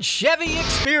hometown Chevy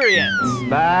experience.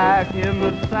 Back in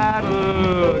the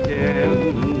saddle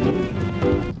again.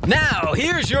 Now,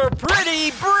 here's your pretty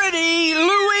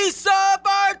Louisa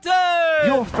Barton.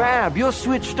 You're fab. You're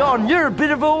switched on. You're a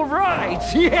bit of all right.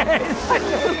 Yes.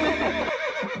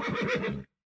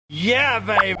 Yeah,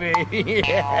 baby.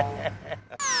 Yeah.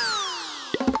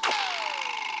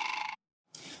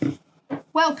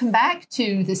 Welcome back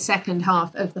to the second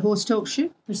half of the Horse Talk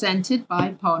Show, presented by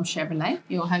Palm Chevrolet,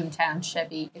 your hometown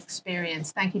Chevy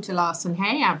experience. Thank you to Larson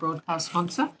Hay, our broadcast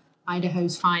sponsor,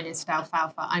 Idaho's finest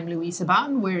alfalfa. I'm Louisa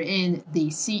Barton. We're in the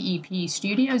CEP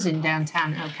studios in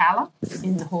downtown Ocala,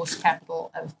 in the horse capital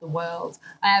of the world.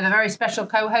 I have a very special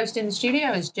co-host in the studio,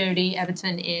 as Jodie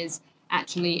Everton is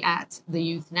actually at the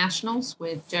Youth Nationals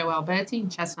with Joe Alberti and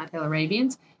Chestnut Hill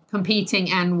Arabians, competing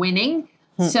and winning.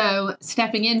 So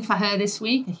stepping in for her this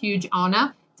week, a huge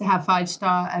honor to have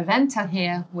five-star eventer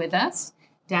here with us,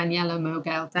 Daniela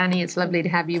Mogel. Danny, it's lovely to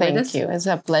have you with us. Thank you. It's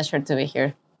a pleasure to be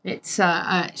here. It's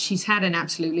she's had an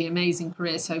absolutely amazing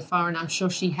career so far, and I'm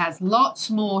sure she has lots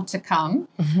more to come.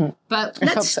 But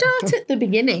let's start at the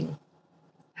beginning.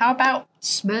 How about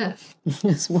Smurf?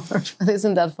 Smurf.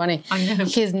 Isn't that funny? I know.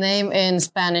 His name in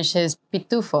Spanish is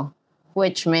Pitufo,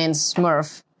 which means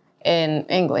Smurf in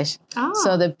English.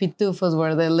 So the pitufos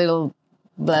were the little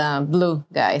blue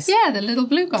guys. Yeah, the little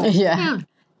blue guys. Yeah.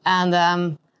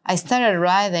 And I started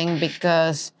riding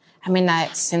because I mean,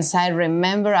 since I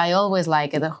remember, I always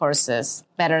liked the horses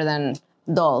better than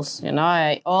dolls. You know,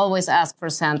 I always ask for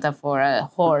Santa for a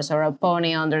horse or a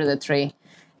pony under the tree.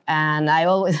 And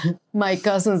my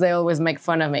cousins, they always make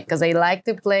fun of me because they like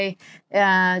to play,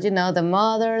 the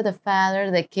mother, the father,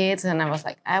 the kids. And I was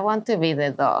like, I want to be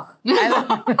the dog.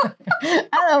 I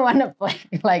don't want to play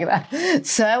like that.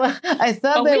 So I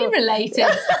thought Are we related?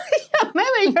 Yeah,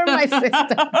 maybe you're my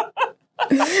sister.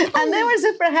 And they were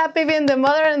super happy being the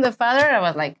mother and the father. I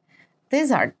was like,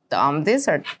 these are dumb. These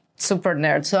are super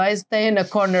nerds. So I stay in a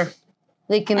corner,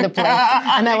 licking the plate.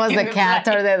 And I was the cat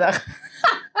or the dog.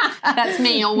 That's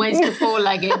me, always the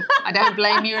four-legged. I don't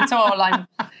blame you at all. I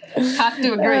have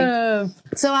to agree.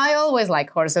 So I always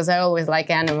like horses. I always like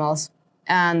animals.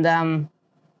 And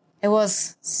it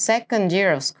was second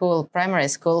year of school, primary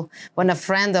school, when a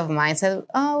friend of mine said,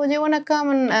 "Oh, do you want to come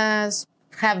and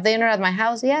have dinner at my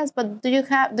house?" "Yes, but do you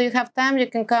have time? You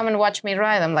can come and watch me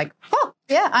ride." I'm like, "Oh,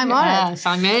 yeah, I'm on it." Yes,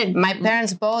 I'm in. My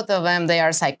parents, both of them, they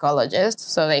are psychologists,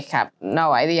 so they have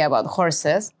no idea about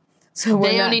horses. So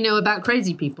they only know about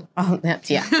crazy people. Oh, yeah.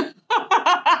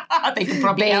 They can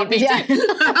probably help me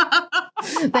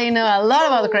too. They know a lot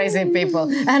about crazy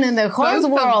people. And in the horse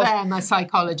world... Both of them are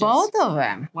psychologists. Both of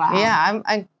them. Wow. Yeah,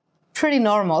 I'm pretty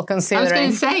normal considering. I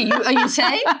was going to say, are you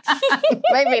sane?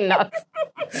 Maybe not.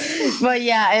 But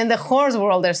yeah, in the horse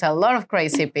world, there's a lot of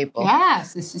crazy people.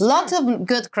 Yes, this is lots of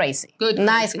good crazy.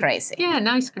 Nice crazy. Yeah,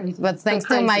 nice crazy. But thanks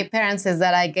to my parents is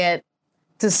that I get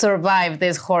to survive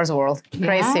this horse world,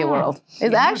 crazy world.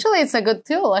 It's a good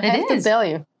tool, I have to tell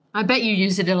you. I bet you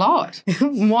use it a lot.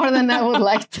 More than I would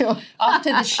like to.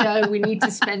 After the show, we need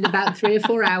to spend about 3 or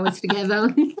 4 hours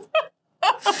together.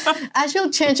 I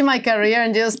should change my career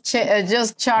and just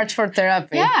charge for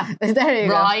therapy. Yeah. There you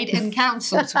go. Ride and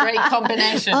counsel. It's a great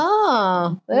combination.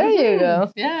 Oh, there you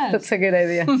go. Yeah. That's a good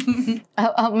idea.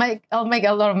 I'll make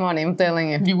a lot of money, I'm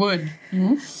telling you. You would.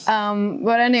 Mm-hmm.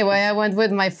 But anyway, I went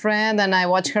with my friend and I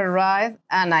watched her ride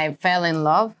and I fell in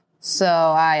love. So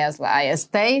I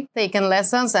stayed taking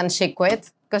lessons and she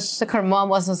quit because her mom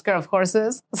was so scared of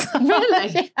horses.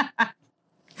 Really? Yeah.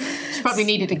 She probably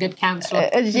needed a good counselor.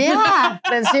 Yeah.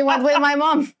 Then she went with my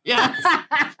mom. Yeah.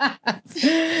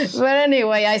 But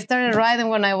anyway, I started riding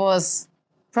when I was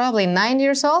probably 9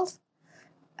 years old.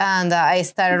 And I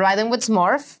started riding with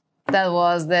Smurf. That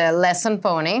was the lesson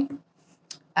pony.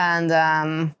 And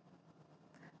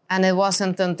it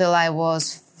wasn't until I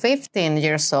was 15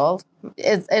 years old.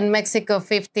 In Mexico,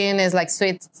 15 is like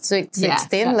sweet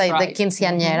 16, like right. the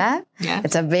quinceañera. Mm-hmm. Yeah.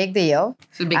 It's a big deal.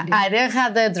 It's a big deal. I didn't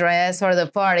have the dress or the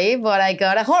party, but I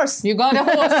got a horse. You got a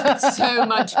horse. So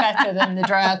much better than the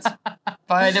dress,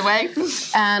 by the way.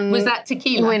 And was that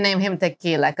Tequila? We named him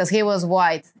Tequila because he was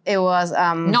white. It was...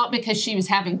 not because she was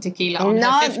having tequila on her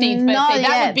 15th birthday.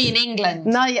 That would be in England.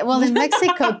 Not yet. Well, in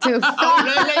Mexico, too. Oh,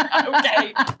 really?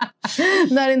 Okay.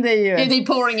 Not in the U.S. Are they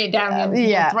pouring it down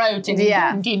your throat?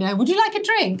 And, would you like a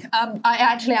drink?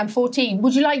 I'm 14.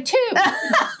 Would you like 2?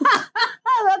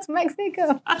 That's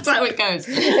Mexico. That's how it goes.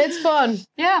 It's fun.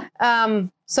 Yeah.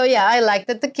 So, yeah, I liked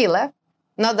the tequila.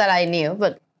 Not that I knew,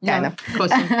 but kind of. Of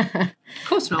course not. Of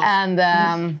course not.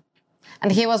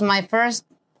 And he was my first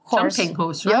horse. Jumping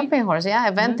horse, right? Jumping horse,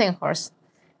 yeah, eventing horse.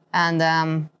 And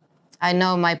I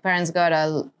know my parents got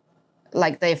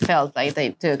they felt like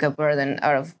they took a burden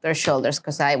out of their shoulders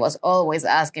because I was always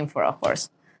asking for a horse.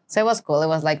 So it was cool. It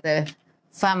was like the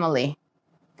family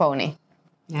pony.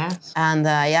 Yes. And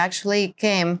I actually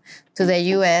came to the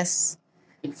U.S.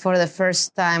 for the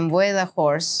first time with a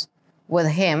horse, with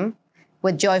him,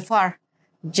 with Joy Farr.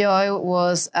 Joy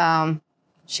was,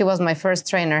 she was my first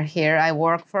trainer here. I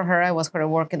worked for her. I was her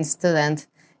working student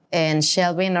in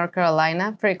Shelby, North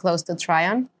Carolina, pretty close to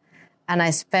Tryon. And I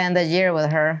spent a year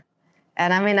with her.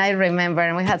 And I mean, I remember,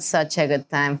 and we had such a good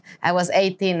time. I was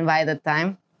 18 by the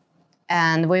time.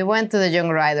 And we went to the Young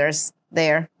Riders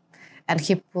there. And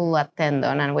he pulled a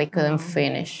tendon and we couldn't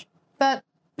finish. But,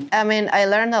 I mean, I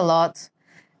learned a lot.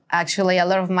 Actually, a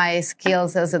lot of my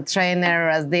skills as a trainer,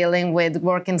 as dealing with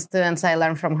working students, I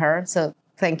learned from her. So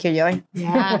thank you, Joy.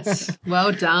 Yes.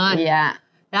 Well done. Yeah.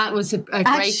 That was a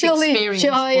great experience.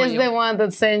 Joy is the one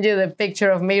that sent you the picture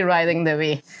of me riding the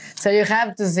bee. So you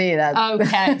have to see that.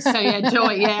 Okay. So yeah,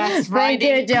 Joy, yes. Thank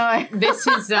you, Joy. This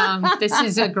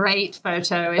is a great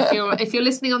photo. If you're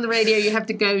listening on the radio, you have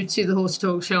to go to the Horse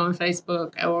Talk Show on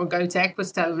Facebook or go to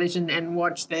Equus Television and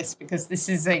watch this because this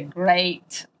is a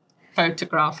great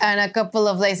photograph. And a couple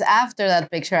of days after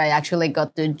that picture, I actually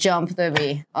got to jump the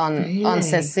bee on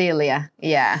Cecilia.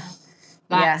 Yeah.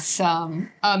 That's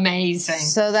amazing.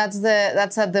 So that's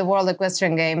at the World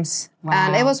Equestrian Games. Wow.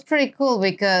 And it was pretty cool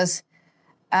because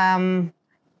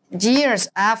years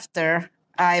after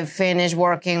I finished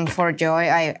working for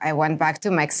Joy, I went back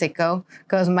to Mexico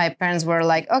because my parents were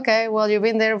like, okay, well, you've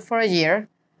been there for a year.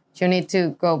 You need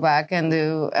to go back and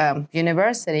do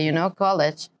university,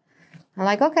 college. I'm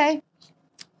like, okay.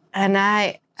 And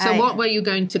So what were you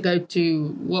going to go to?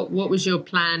 What was your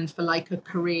plan for like a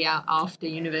career after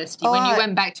university? When you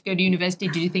went back to go to university,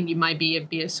 did you think you might be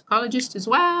a psychologist as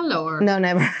well? Or No,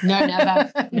 never. No,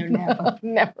 never. No, never.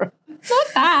 Never. Not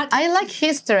that. I like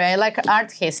history. I like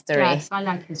art history. Yes, I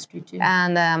like history too.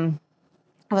 And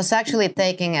I was actually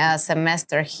taking a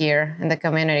semester here in the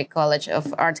community college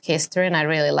of art history, and I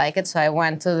really like it. So I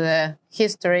went to the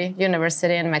history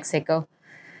university in Mexico.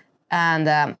 And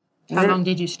how long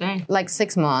did you stay? Like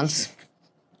 6 months.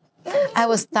 I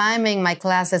was timing my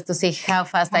classes to see how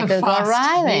fast I could go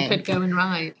riding. You could go and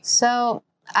ride. So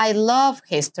I love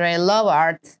history, I love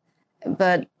art,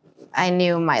 but I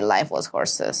knew my life was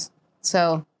horses.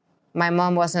 So my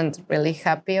mom wasn't really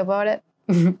happy about it.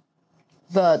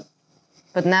 But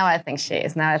now I think she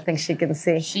is. Now I think she can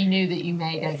see. She knew that you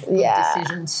made a good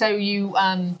decision. So you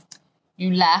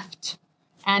left,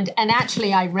 and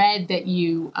actually I read that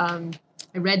you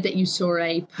saw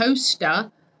a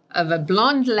poster of a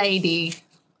blonde lady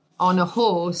on a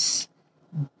horse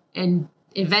and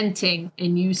eventing,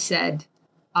 and you said,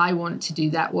 I want to do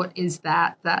that. What is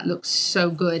that? That looks so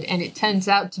good. And it turns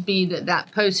out to be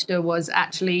that poster was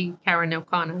actually Karen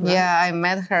O'Connor, right? Yeah, I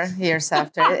met her years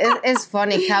after. It's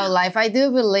funny how life, I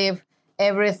do believe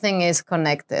everything is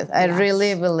connected. I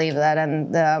really believe that.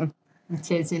 And it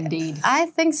is indeed. I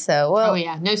think so. Well, oh,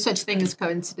 yeah. No such thing as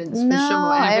coincidence, for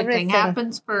sure. Everything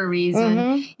happens for a reason.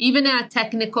 Mm-hmm. Even our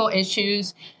technical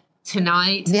issues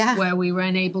tonight, where we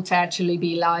weren't able to actually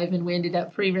be live, and we ended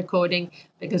up pre-recording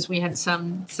because we had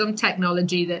some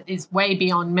technology that is way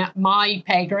beyond my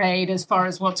pay grade as far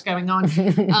as what's going on.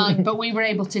 But we were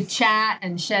able to chat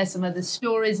and share some other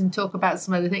stories and talk about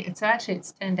some other things. So actually,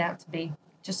 it's turned out to be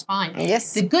just fine.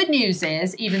 Yes. The good news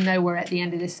is, even though we're at the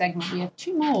end of this segment, we have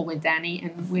 2 more with Danny,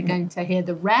 and we're going to hear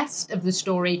the rest of the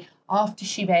story after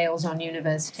she bails on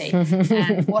university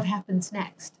and what happens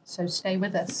next. So stay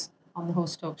with us on the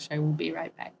Horse Talk Show. We'll be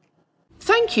right back.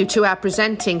 Thank you to our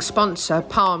presenting sponsor,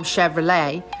 Palm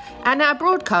Chevrolet, and our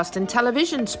broadcast and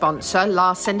television sponsor,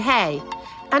 Larson Hay,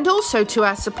 and also to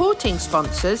our supporting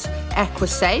sponsors,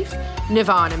 Equisafe,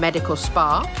 Nirvana Medical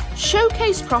Spa,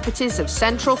 Showcase Properties of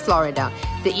Central Florida,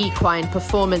 the Equine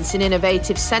Performance and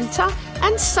Innovative Center,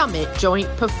 and Summit Joint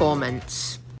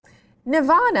Performance.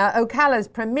 Nirvana, Ocala's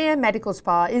premier medical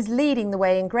spa, is leading the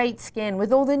way in great skin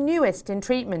with all the newest in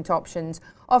treatment options,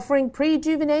 offering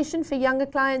prejuvenation for younger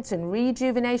clients and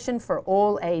rejuvenation for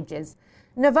all ages.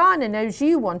 Nirvana knows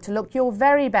you want to look your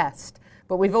very best,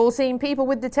 but we've all seen people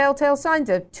with the telltale signs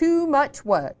of too much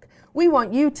work. We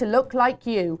want you to look like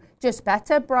you, just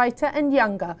better, brighter and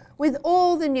younger, with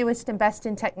all the newest and best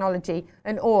in technology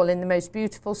and all in the most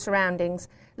beautiful surroundings.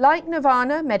 Like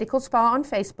Nirvana Medical Spa on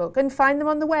Facebook and find them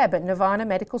on the web at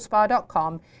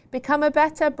nirvanamedicalspa.com. Become a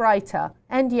better, brighter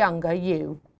and younger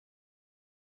you.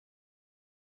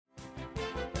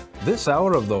 This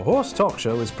hour of the Horse Talk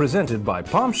Show is presented by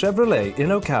Palm Chevrolet in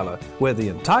Ocala, where the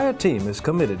entire team is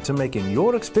committed to making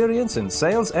your experience in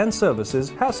sales and services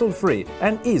hassle-free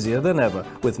and easier than ever,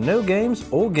 with no games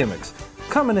or gimmicks.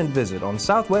 Come in and visit on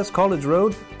Southwest College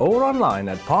Road or online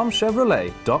at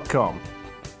palmchevrolet.com.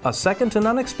 A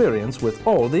second-to-none experience with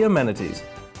all the amenities.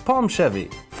 Palm Chevy.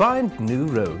 Find new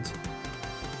roads.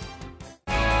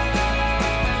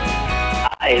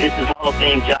 Hi, this is Hall of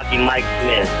Fame jockey Mike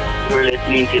Smith. You're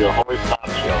listening to the Horse Talk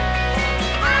Show.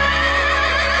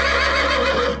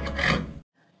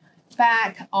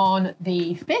 Back on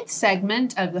the 5th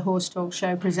segment of the Horse Talk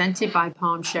Show, presented by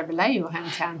Palm Chevrolet, your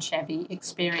hometown Chevy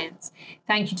experience.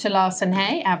 Thank you to Larson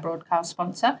Hay, our broadcast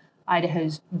sponsor,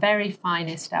 Idaho's very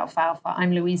finest alfalfa.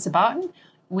 I'm Louisa Barton.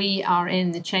 We are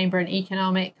in the Chamber and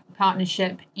Economic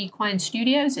Partnership Equine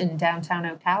Studios in downtown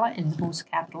Ocala, in the horse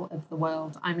capital of the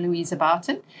world. I'm Louisa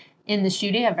Barton. In the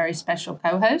studio, a very special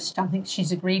co-host. I think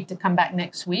she's agreed to come back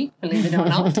next week, believe it or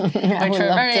not, which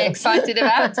we're very excited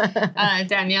about.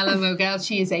 Daniela Vogel,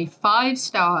 she is a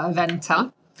 5-star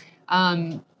eventer.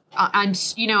 I'm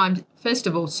first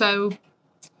of all so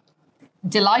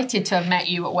delighted to have met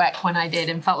you at WEC when I did,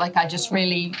 and felt like I just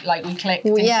really, we clicked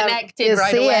and connected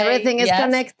right away. Everything is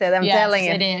connected, I'm telling you.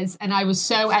 Yes, it is. And I was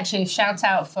so, actually, a shout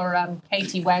out for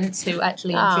Katie Wentz, who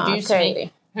actually introduced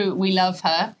me, who we love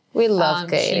her. We love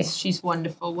Katie. She's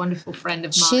wonderful, wonderful friend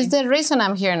of mine. She's the reason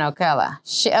I'm here in Ocala.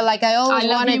 I always wanted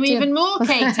to. I love you even more,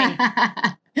 Katie.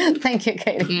 Thank you,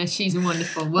 Katie. Yeah, she's a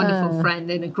wonderful, wonderful friend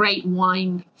and a great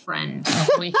wine friend.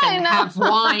 We can have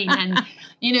wine. And,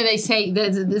 you know, they say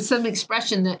there's some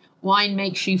expression that wine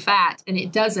makes you fat, and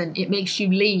it doesn't. It makes you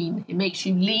lean. It makes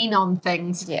you lean on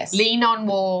things. Yes. Lean on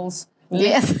walls.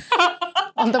 Yes.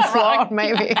 On the floor,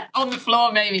 maybe. On the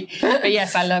floor, maybe. But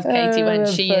yes, I love Katie when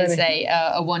she is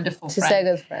a wonderful friend. She's a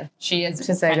good friend. She is.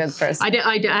 She's a good person.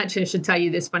 I should tell you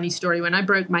this funny story. When I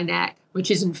broke my neck, which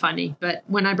isn't funny, but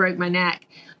when I broke my neck,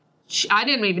 I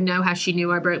didn't even know how she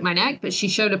knew I broke my neck, but she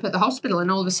showed up at the hospital and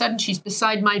all of a sudden she's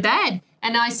beside my bed.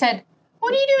 And I said,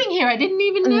 "What are you doing here? I didn't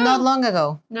even know." Not long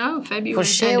ago. No, February. But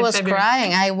she was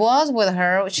crying. I was with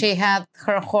her. She had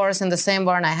her horse in the same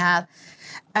barn I had.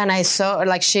 And I saw,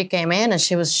 like, she came in and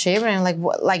she was shivering.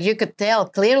 Like you could tell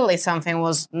clearly something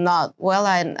was not well.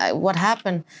 What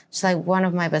happened? She's like, one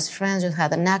of my best friends just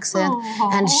had an accident.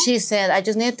 Aww. And she said, I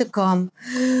just need to come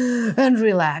and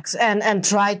relax and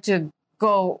try to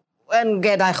go and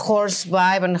get a horse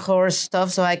vibe and horse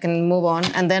stuff so I can move on.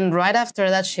 And then right after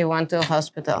that, she went to a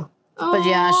hospital. But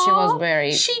yeah, she was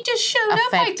very She just showed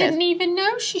affected. up. I didn't even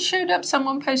know she showed up.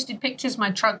 Someone posted pictures. My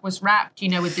truck was wrapped, you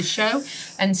know, with the show.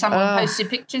 And someone posted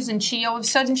pictures and she, all of a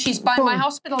sudden, she's by my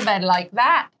hospital bed like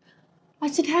that.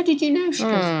 I said, how did you know? She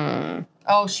goes,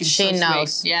 oh, she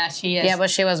knows. Sweet. Yeah, she is. Yeah, but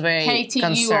she was very Katie,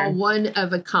 concerned. you are one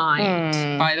of a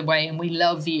kind, by the way, and we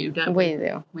love you, don't we? We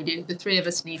do. We do. The three of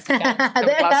us need to come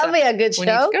That'll be a good show.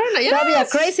 That'll be a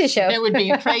crazy show. It would be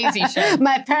a crazy show.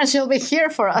 My parents will be here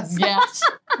for us. Yes.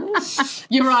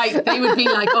 You're right. They would be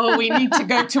like, oh, we need to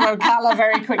go to Ocala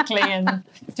very quickly and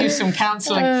do some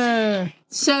counselling.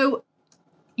 So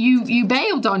you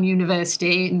bailed on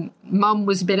university, and Mum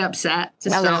was a bit upset to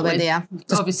start with. Yeah.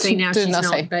 Obviously now she's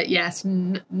not, but yes,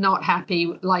 not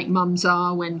happy like mums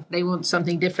are when they want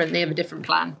something different. They have a different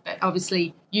plan. But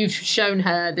obviously you've shown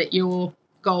her that your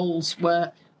goals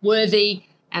were worthy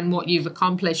and what you've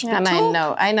accomplished. And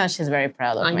I know she's very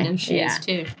proud of me. I know she is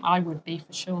too. I would be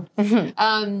for sure.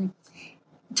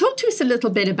 Talk to us a little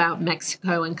bit about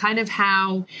Mexico and kind of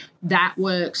how that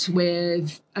works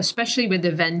with, especially with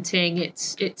eventing.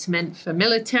 It's meant for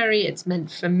military, it's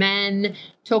meant for men.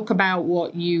 Talk about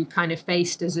what you kind of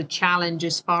faced as a challenge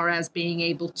as far as being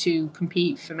able to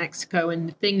compete for Mexico and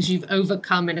the things you've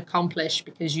overcome and accomplished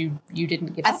because you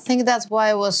didn't give up. I think that's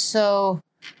why it was so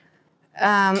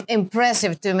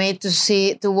impressive to me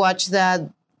to watch that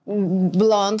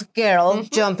blonde girl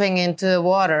jumping into the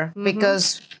water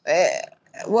because...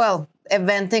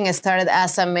 eventing started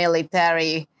as a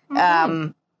military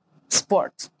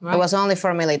sport. Right. It was only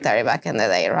for military back in the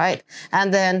day, right?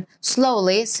 And then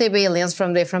slowly, civilians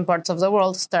from different parts of the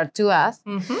world start to ask.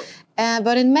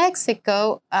 But in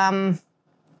Mexico,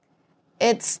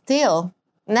 it's still...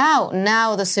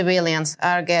 Now the civilians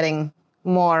are getting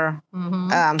more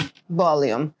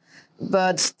volume,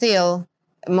 but still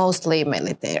mostly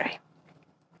military.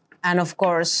 And of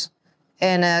course,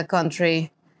 in a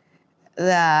country...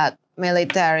 that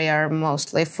military are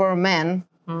mostly for men.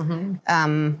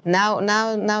 Now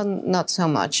not so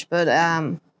much, but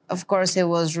of course it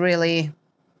was really,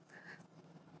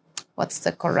 what's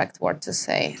the correct word to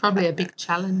say? Probably a big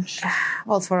challenge.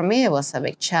 Well, for me it was a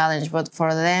big challenge, but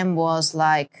for them was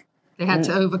like... They had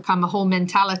to overcome a whole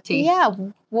mentality. Yeah,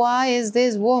 why is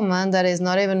this woman that is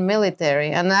not even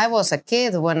military? And I was a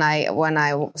kid when I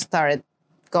started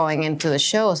going into the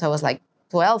shows. I was like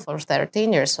 12 or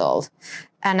 13 years old.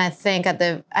 And I think at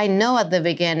the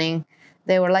beginning,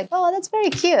 they were like, oh, that's very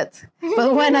cute.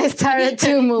 But when I started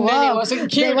to move on, it wasn't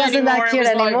cute anymore. That cute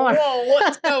anymore. Like, whoa,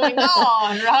 what's going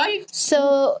on, right?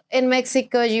 So in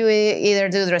Mexico, you either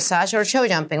do dressage or show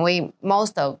jumping.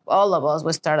 All of us,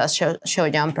 we start as show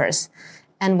jumpers.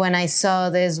 And when I saw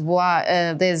this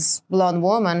blonde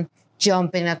woman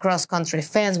jumping a cross-country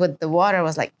fence with the water, I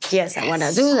was like, yes, I want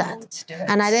to do that.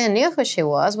 And I didn't know who she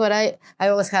was, but I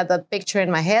always had that picture in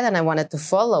my head and I wanted to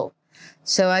follow.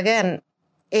 So again,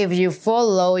 if you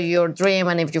follow your dream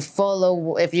and if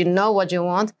you know what you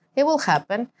want, it will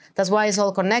happen. That's why it's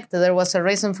all connected. There was a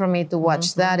reason for me to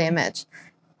watch that image.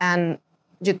 And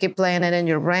you keep playing it in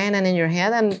your brain and in your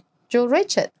head and you'll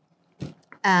reach it.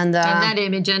 And that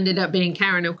image ended up being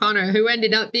Karen O'Connor, who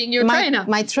ended up being your trainer.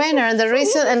 My trainer, and the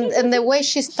reason, and the way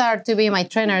she started to be my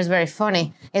trainer is very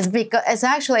funny. It's because it's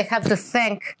actually I have to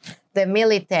thank the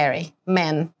military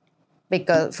men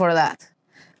for that,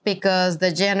 because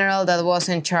the general that was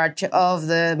in charge of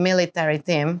the military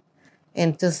team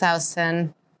in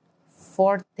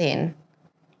 2014,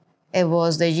 it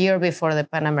was the year before the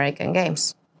Pan American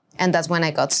Games. And that's when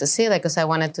I got Cecilia, because I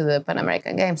wanted to do the Pan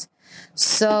American Games.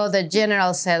 So the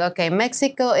general said, okay,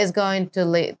 Mexico is going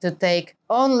to take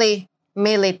only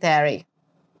military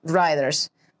riders.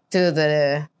 to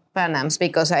the Pan Ams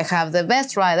because I have the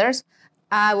best riders,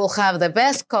 I will have the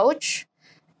best coach,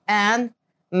 and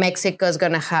Mexico is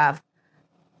going to have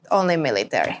only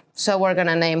military. So we're going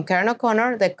to name Karen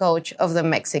O'Connor the coach of the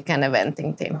Mexican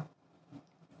eventing team.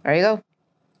 There you go.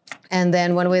 And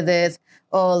then when we did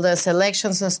all the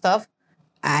selections and stuff,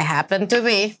 I happened to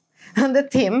be on the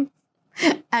team.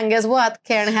 And guess what?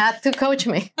 Karen had to coach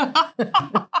me.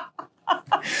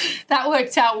 That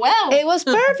worked out well. It was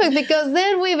perfect because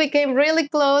then we became really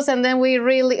close. And then we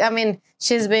really, I mean,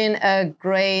 she's been a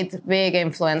great, big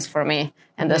influence for me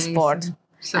in the sport.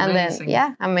 It's and amazing. then,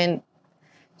 yeah, I mean,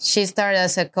 she started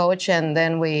as a coach and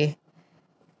then we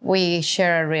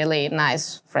share a really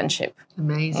nice friendship.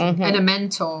 Amazing. Mm-hmm. And a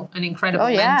mentor, an incredible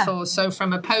mentor. So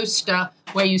from a poster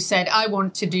where you said, I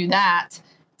want to do that,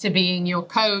 to being your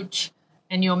coach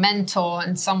and your mentor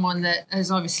and someone that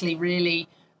has obviously really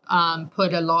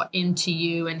put a lot into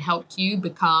you and helped you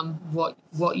become what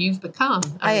you've become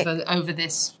over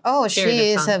this Oh, period of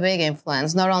she is time. a big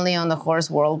influence, not only on the horse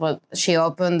world, but she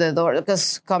opened the door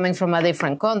because coming from a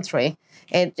different country,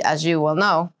 it, as you will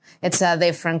know, it's a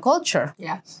different culture.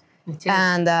 Yes, it is.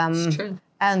 And it's true.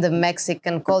 And the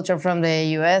Mexican culture from the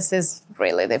U.S. is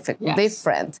really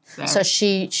different. Yeah. So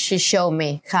she showed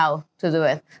me how to do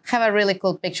it. I have a really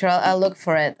cool picture. I'll look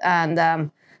for it.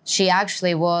 And she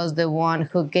actually was the one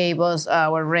who gave us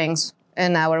our rings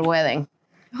in our wedding.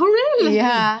 Oh, really?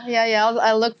 Yeah.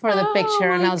 I'll look for the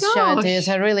picture and I'll show it to you. It's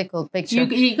a really cool picture.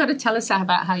 You got to tell us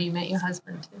about how you met your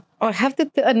husband too. Oh, I have to,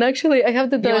 and actually, I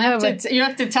have to tell you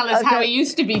have to tell us how he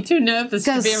used to be too nervous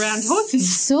to be around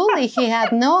horses. Sully, he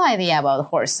had no idea about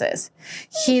horses.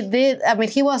 He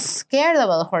was scared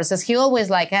about horses. He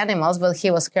always liked animals, but he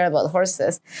was scared about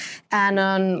horses. And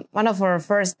on one of our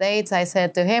first dates, I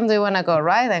said to him, do you want to go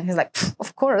ride? And he's like,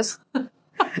 of course.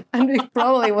 And he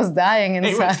probably was dying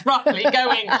inside. He was probably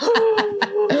going.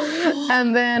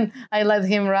 And then I let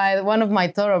him ride one of my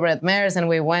thoroughbred mares, and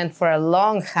we went for a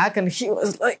long hike, and he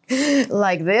was like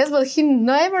this, but he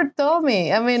never told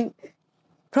me. I mean,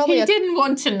 probably he didn't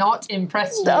want to not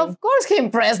impress you. Of course, he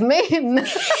impressed me.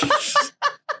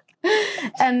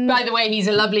 And by the way, he's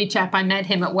a lovely chap. I met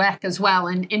him at WEC as well,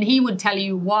 and he would tell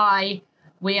you why.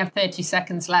 We have 30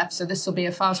 seconds left, so this will be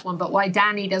a fast one. But why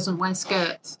Danny doesn't wear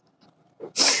skirts?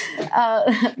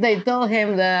 They told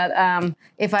him that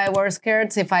if I wore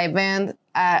skirts, if I bend,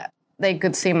 they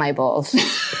could see my balls.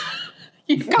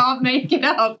 You can't make it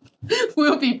up.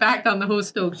 We'll be back on the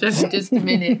Horse Talk Show in just a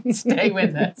minute. Stay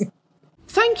with us.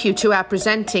 Thank you to our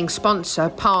presenting sponsor,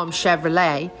 Palm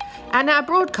Chevrolet, and our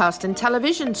broadcast and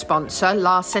television sponsor,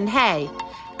 Larson Hay,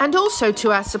 and also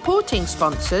to our supporting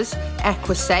sponsors,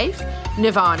 Equisafe,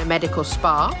 Nirvana Medical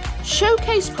Spa,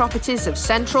 Showcase Properties of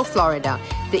Central Florida,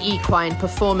 the Equine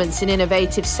Performance and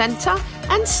Innovative Center,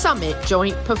 and Summit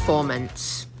Joint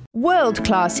Performance.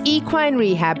 World-class equine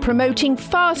rehab promoting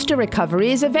faster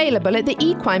recovery is available at the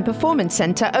Equine Performance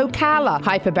Center Ocala.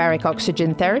 Hyperbaric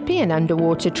oxygen therapy, an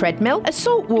underwater treadmill, a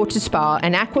saltwater spa,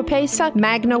 an aquapacer,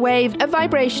 MagnaWave, a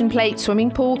vibration plate,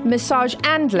 swimming pool, massage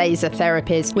and laser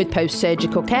therapies. With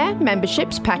post-surgical care,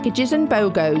 memberships, packages and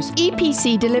BOGOs,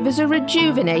 EPC delivers a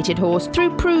rejuvenated horse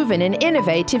through proven and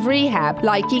innovative rehab.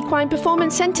 Like Equine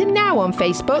Performance Center now on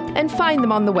Facebook and find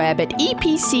them on the web at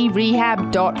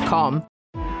epcrehab.com.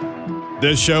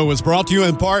 This show was brought to you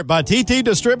in part by TT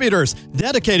Distributors,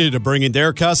 dedicated to bringing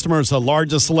their customers the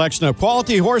largest selection of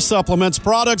quality horse supplements,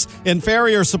 products, and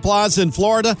farrier supplies in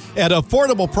Florida at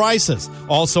affordable prices.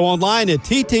 Also online at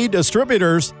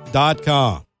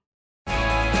ttdistributors.com.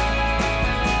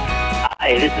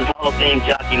 Hi, this is Hall of Fame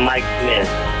jockey Mike Smith.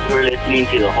 You're listening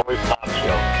to the Horse Talk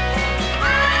Show.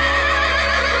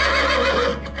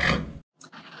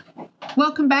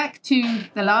 Welcome back to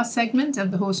the last segment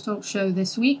of the Horse Talk Show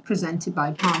this week, presented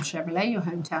by Palm Chevrolet, your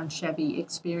hometown Chevy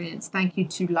experience. Thank you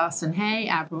to Larson Hay,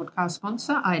 our broadcast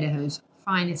sponsor, Idaho's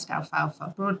finest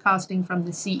alfalfa, broadcasting from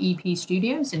the CEP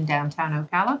studios in downtown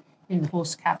Ocala, in the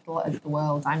horse capital of the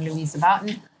world. I'm Louisa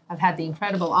Barton. I've had the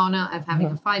incredible honor of having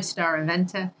a five-star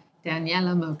eventer,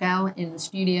 Daniela Mogel, in the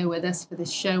studio with us for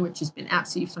this show, which has been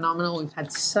absolutely phenomenal. We've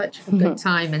had such a good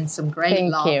time and some great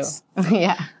laughs. Thank you.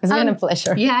 Yeah, it's been a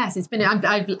pleasure. Yes, it's been.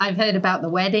 I've heard about the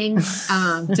wedding,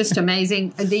 just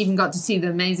amazing. I even got to see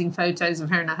the amazing photos of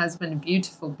her and her husband. A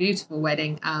beautiful, beautiful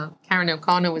wedding. Karen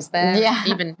O'Connor was there. Yeah,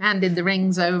 even handed the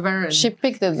rings over. And she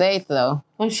picked the date though.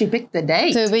 Oh, she picked the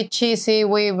date. To be cheesy,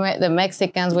 the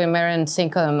Mexicans we married in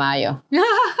Cinco de Mayo.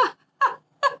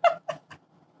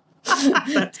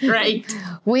 That's great.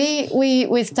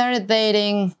 We started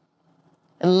dating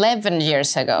 11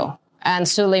 years ago, and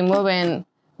Sully moved in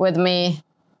with me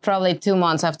probably 2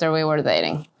 months after we were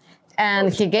dating.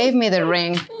 And he gave me the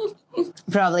ring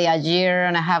probably a year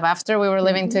and a half after we were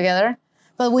living together.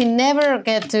 But we never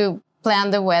get to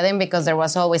plan the wedding because there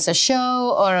was always a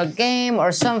show or a game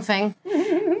or something.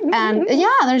 And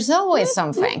yeah, there's always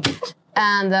something.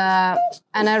 And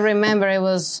I remember it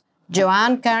was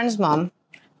Joanne, Karen's mom,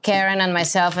 Karen and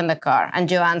myself in the car. And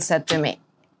Joanne said to me,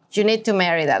 you need to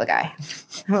marry that guy.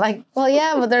 I'm like, well,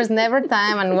 yeah, but there's never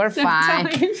time and we're fine.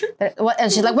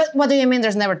 And she's like, what do you mean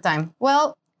there's never time?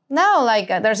 Well, no, like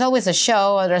there's always a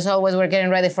show or there's always we're getting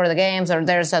ready for the games or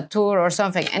there's a tour or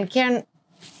something. And Karen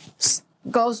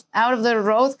goes out of the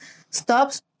road,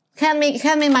 stops, hand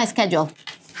me my schedule.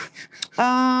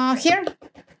 Here?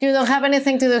 You don't have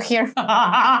anything to do here.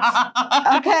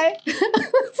 Okay.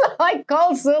 So I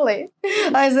called Sully.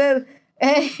 I said,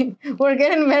 hey, we're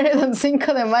getting married on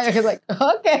Cinco de Mayo. He's like,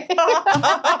 okay.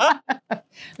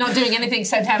 Not doing anything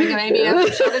except having maybe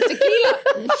a shot of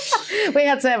tequila. We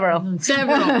had several.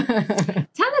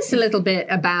 Tell us a little bit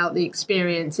about the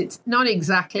experience. It's not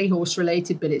exactly horse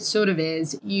related, but it sort of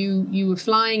is. You were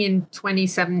flying in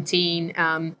 2017.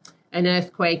 An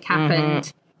earthquake happened.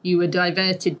 Mm-hmm. You were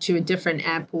diverted to a different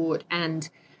airport, and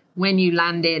when you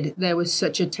landed, there was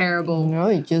such a terrible...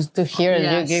 No, just to hear it,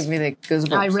 you gave me the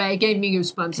goosebumps. It gave me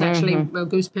goosebumps, actually. Mm-hmm. Well,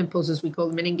 goose pimples, as we call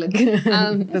them in England.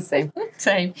 The same.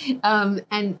 Same. And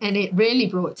it really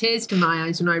brought tears to my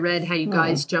eyes when I read how you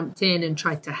guys jumped in and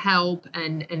tried to help,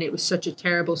 and it was such a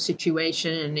terrible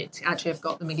situation, and it's actually, I've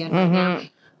got them again right now.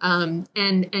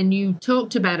 And you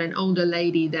talked about an older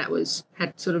lady that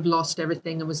had sort of lost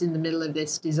everything and was in the middle of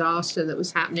this disaster that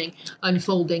was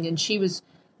unfolding, and she was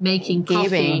making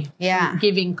coffee,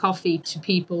 giving coffee to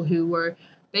people who were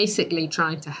basically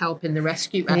trying to help in the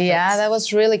rescue efforts. Yeah, that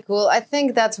was really cool. I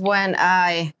think that's when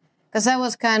because I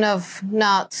was kind of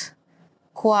not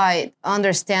quite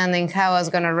understanding how I was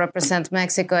going to represent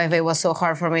Mexico if it was so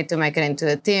hard for me to make it into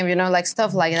the team, like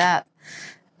stuff like that.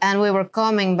 And we were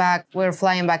flying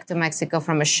back to Mexico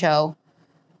from a show.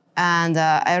 And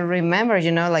I remember,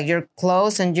 like you're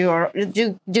close and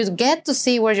you get to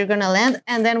see where you're going to land.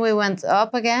 And then we went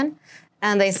up again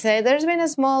and they say, there's been a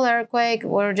small earthquake.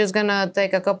 We're just going to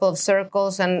take a couple of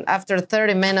circles. And after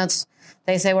 30 minutes,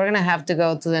 they say, we're going to have to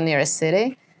go to the nearest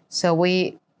city. So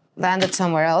we landed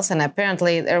somewhere else. And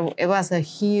apparently it was a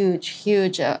huge,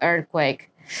 huge earthquake.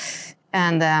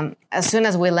 And as soon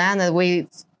as we landed, we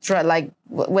tried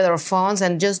with our phones,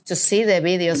 and just to see the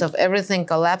videos of everything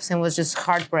collapsing was just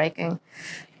heartbreaking.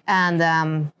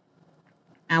 And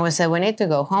we said, we need to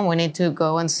go home. We need to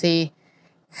go and see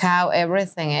how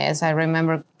everything is. I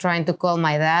remember trying to call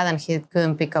my dad, and he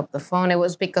couldn't pick up the phone. It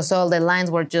was because all the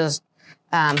lines were just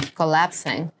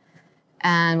collapsing.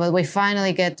 But we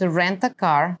finally get to rent a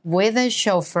car with a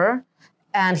chauffeur,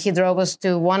 and he drove us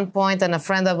to one point, and a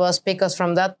friend of us picked us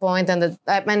from that point. And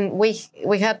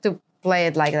we had to play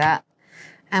it like that.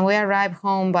 And we arrived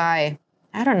home by,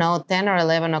 10 or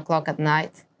 11 o'clock at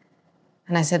night.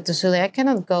 And I said to Sully, I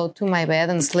cannot go to my bed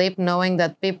and sleep knowing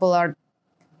that people are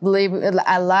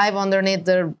alive underneath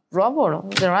the rubble,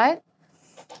 right?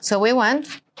 So we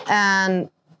went and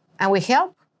we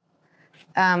helped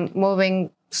moving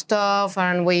stuff,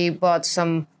 and we bought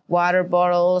some water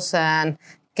bottles and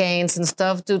canes and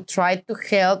stuff to try to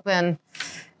help.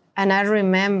 And I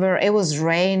remember it was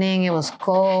raining, it was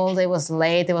cold, it was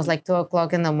late, it was like 2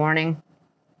 o'clock in the morning.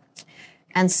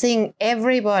 And seeing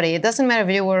everybody, it doesn't matter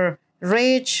if you were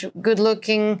rich, good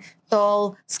looking,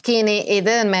 tall, skinny, it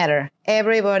didn't matter.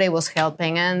 Everybody was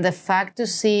helping. And the fact to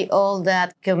see all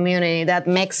that community, that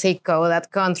Mexico, that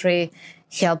country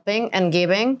helping and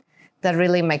giving, that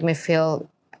really made me feel,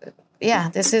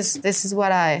 this is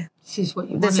what I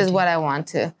want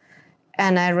to.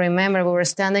 And I remember we were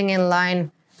standing in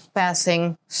line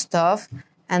passing stuff,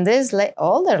 and this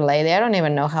older lady, I don't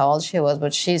even know how old she was,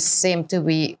 but she seemed to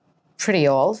be pretty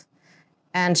old,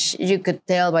 and you could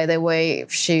tell by the way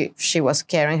she was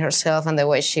carrying herself and the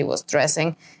way she was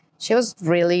dressing. She was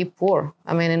really poor.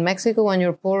 I mean, in Mexico, when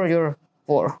you're poor, you're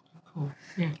poor. Oh,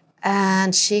 yeah.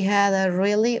 And she had a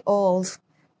really old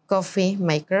coffee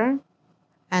maker,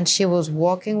 and she was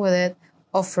walking with it,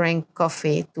 offering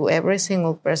coffee to every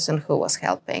single person who was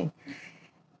helping.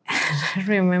 I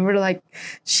remember,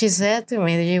 she said to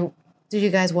me, do you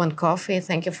guys want coffee?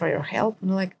 Thank you for your help. And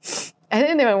I'm like, I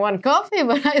didn't even want coffee,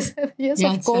 but I said, yes,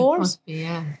 of course. Coffee,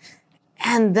 yeah.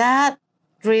 And that's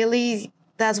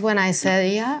when I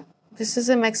said, this is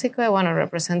a Mexico I want to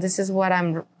represent. This is what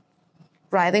I'm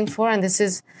riding for, and this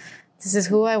is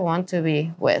who I want to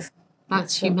be with.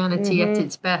 That's humanity at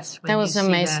its best. That was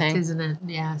amazing, isn't it?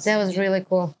 Yes. That was really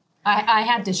cool. I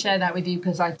had to share that with you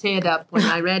because I teared up when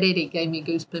I read it. It gave me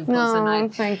goosebumps. No,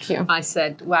 thank you. I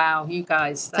said, wow, you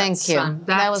guys. Thank you.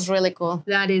 That was really cool.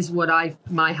 That is what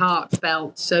my heart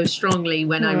felt so strongly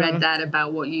when I read that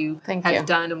about what you have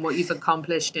done and what you've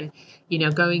accomplished, and, you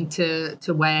know, going to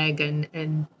WEG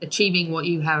and achieving what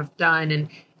you have done, and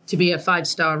to be a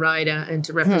 5-star rider and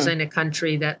to represent a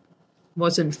country that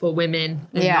wasn't for women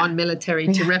and non-military,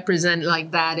 to represent like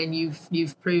that. And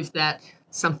you've proved that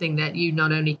something that you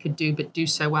not only could do, but do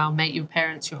so well, make your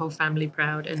parents, your whole family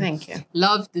proud. And thank you.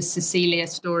 Love the Cecilia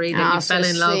story that you fell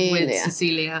in love with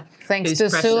Cecilia. Thanks to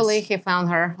Sully, he found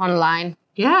her online.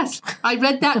 Yes, I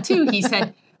read that too. He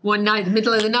said, one night, the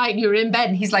middle of the night, you were in bed,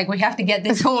 and he's like, we have to get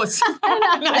this horse. And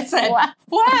I said,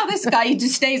 wow, this guy, he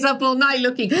just stays up all night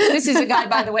looking. This is a guy,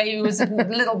 by the way, who was a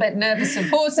little bit nervous of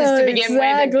horses to begin with,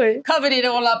 and covered it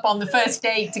all up on the first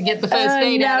date to get the first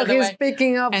date out of the way. Now he's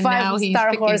picking up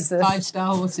 5-star horses.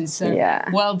 5-star horses. So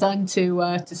well done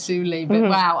to Suli. But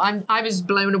wow, I was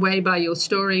blown away by your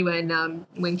story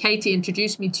when Katie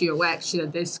introduced me to your work. She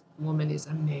said, this woman is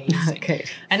amazing. Okay.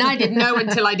 And I didn't know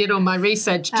until I did all my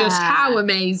research just how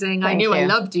amazing. I knew I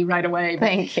loved you right away. But,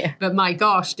 thank you. But my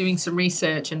gosh, doing some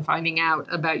research and finding out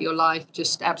about your life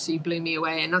just absolutely blew me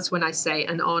away. And that's when I say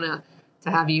an honor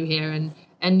to have you here.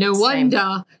 And no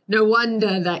wonder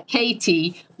that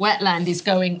Katie Wetland is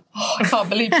going, oh, I can't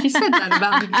believe she said that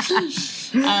about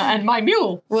me. And my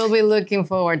mule. We'll be looking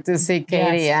forward to see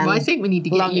Katie. Yes. Well, I think we need to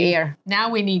get you.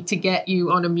 Now we need to get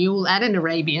you on a mule and an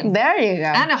Arabian. There you go.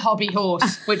 And a hobby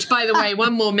horse, which, by the way,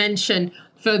 one more mention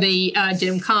for the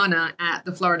Gymkhana at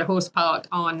the Florida Horse Park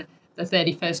on the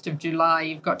 31st of July.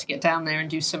 You've got to get down there and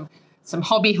do some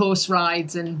hobby horse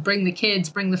rides and bring the kids,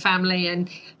 bring the family, and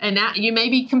you may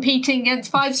be competing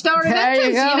against 5-star eventers. There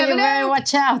you go. You never know.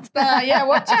 Watch out.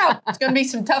 Watch out. It's going to be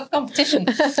some tough competition.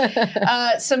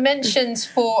 Some mentions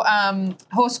for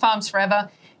Horse Farms Forever,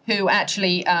 who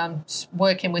actually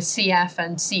working with CF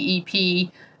and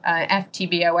CEP,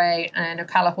 FTBOA and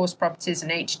Ocala Horse Properties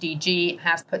and HDG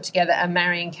have put together a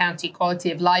Marion County Quality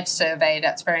of Life survey.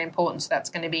 That's very important. So that's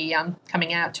going to be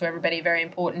coming out to everybody. Very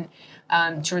important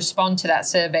to respond to that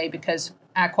survey, because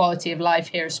our quality of life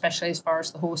here, especially as far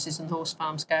as the horses and horse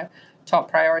farms go,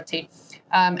 top priority.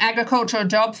 Agricultural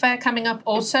Job Fair coming up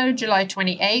also July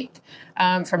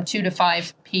 28th from 2 to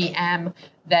 5 p.m.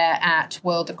 there at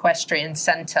World Equestrian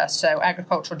Centre. So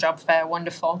Agricultural Job Fair,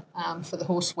 wonderful for the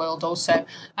horse world also.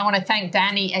 I want to thank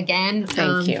Danny again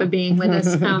for being with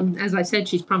us. As I said,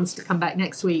 she's promised to come back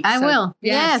next week. I will.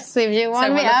 Yes, if you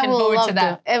want me, I will love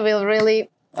to. It will really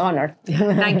honored.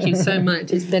 Thank you so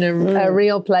much. It's been a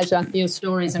real pleasure. Your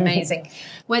story is amazing.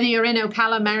 Whether you're in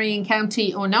Ocala, Marion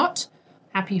County or not,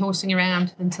 happy horsing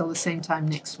around until the same time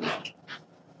next week.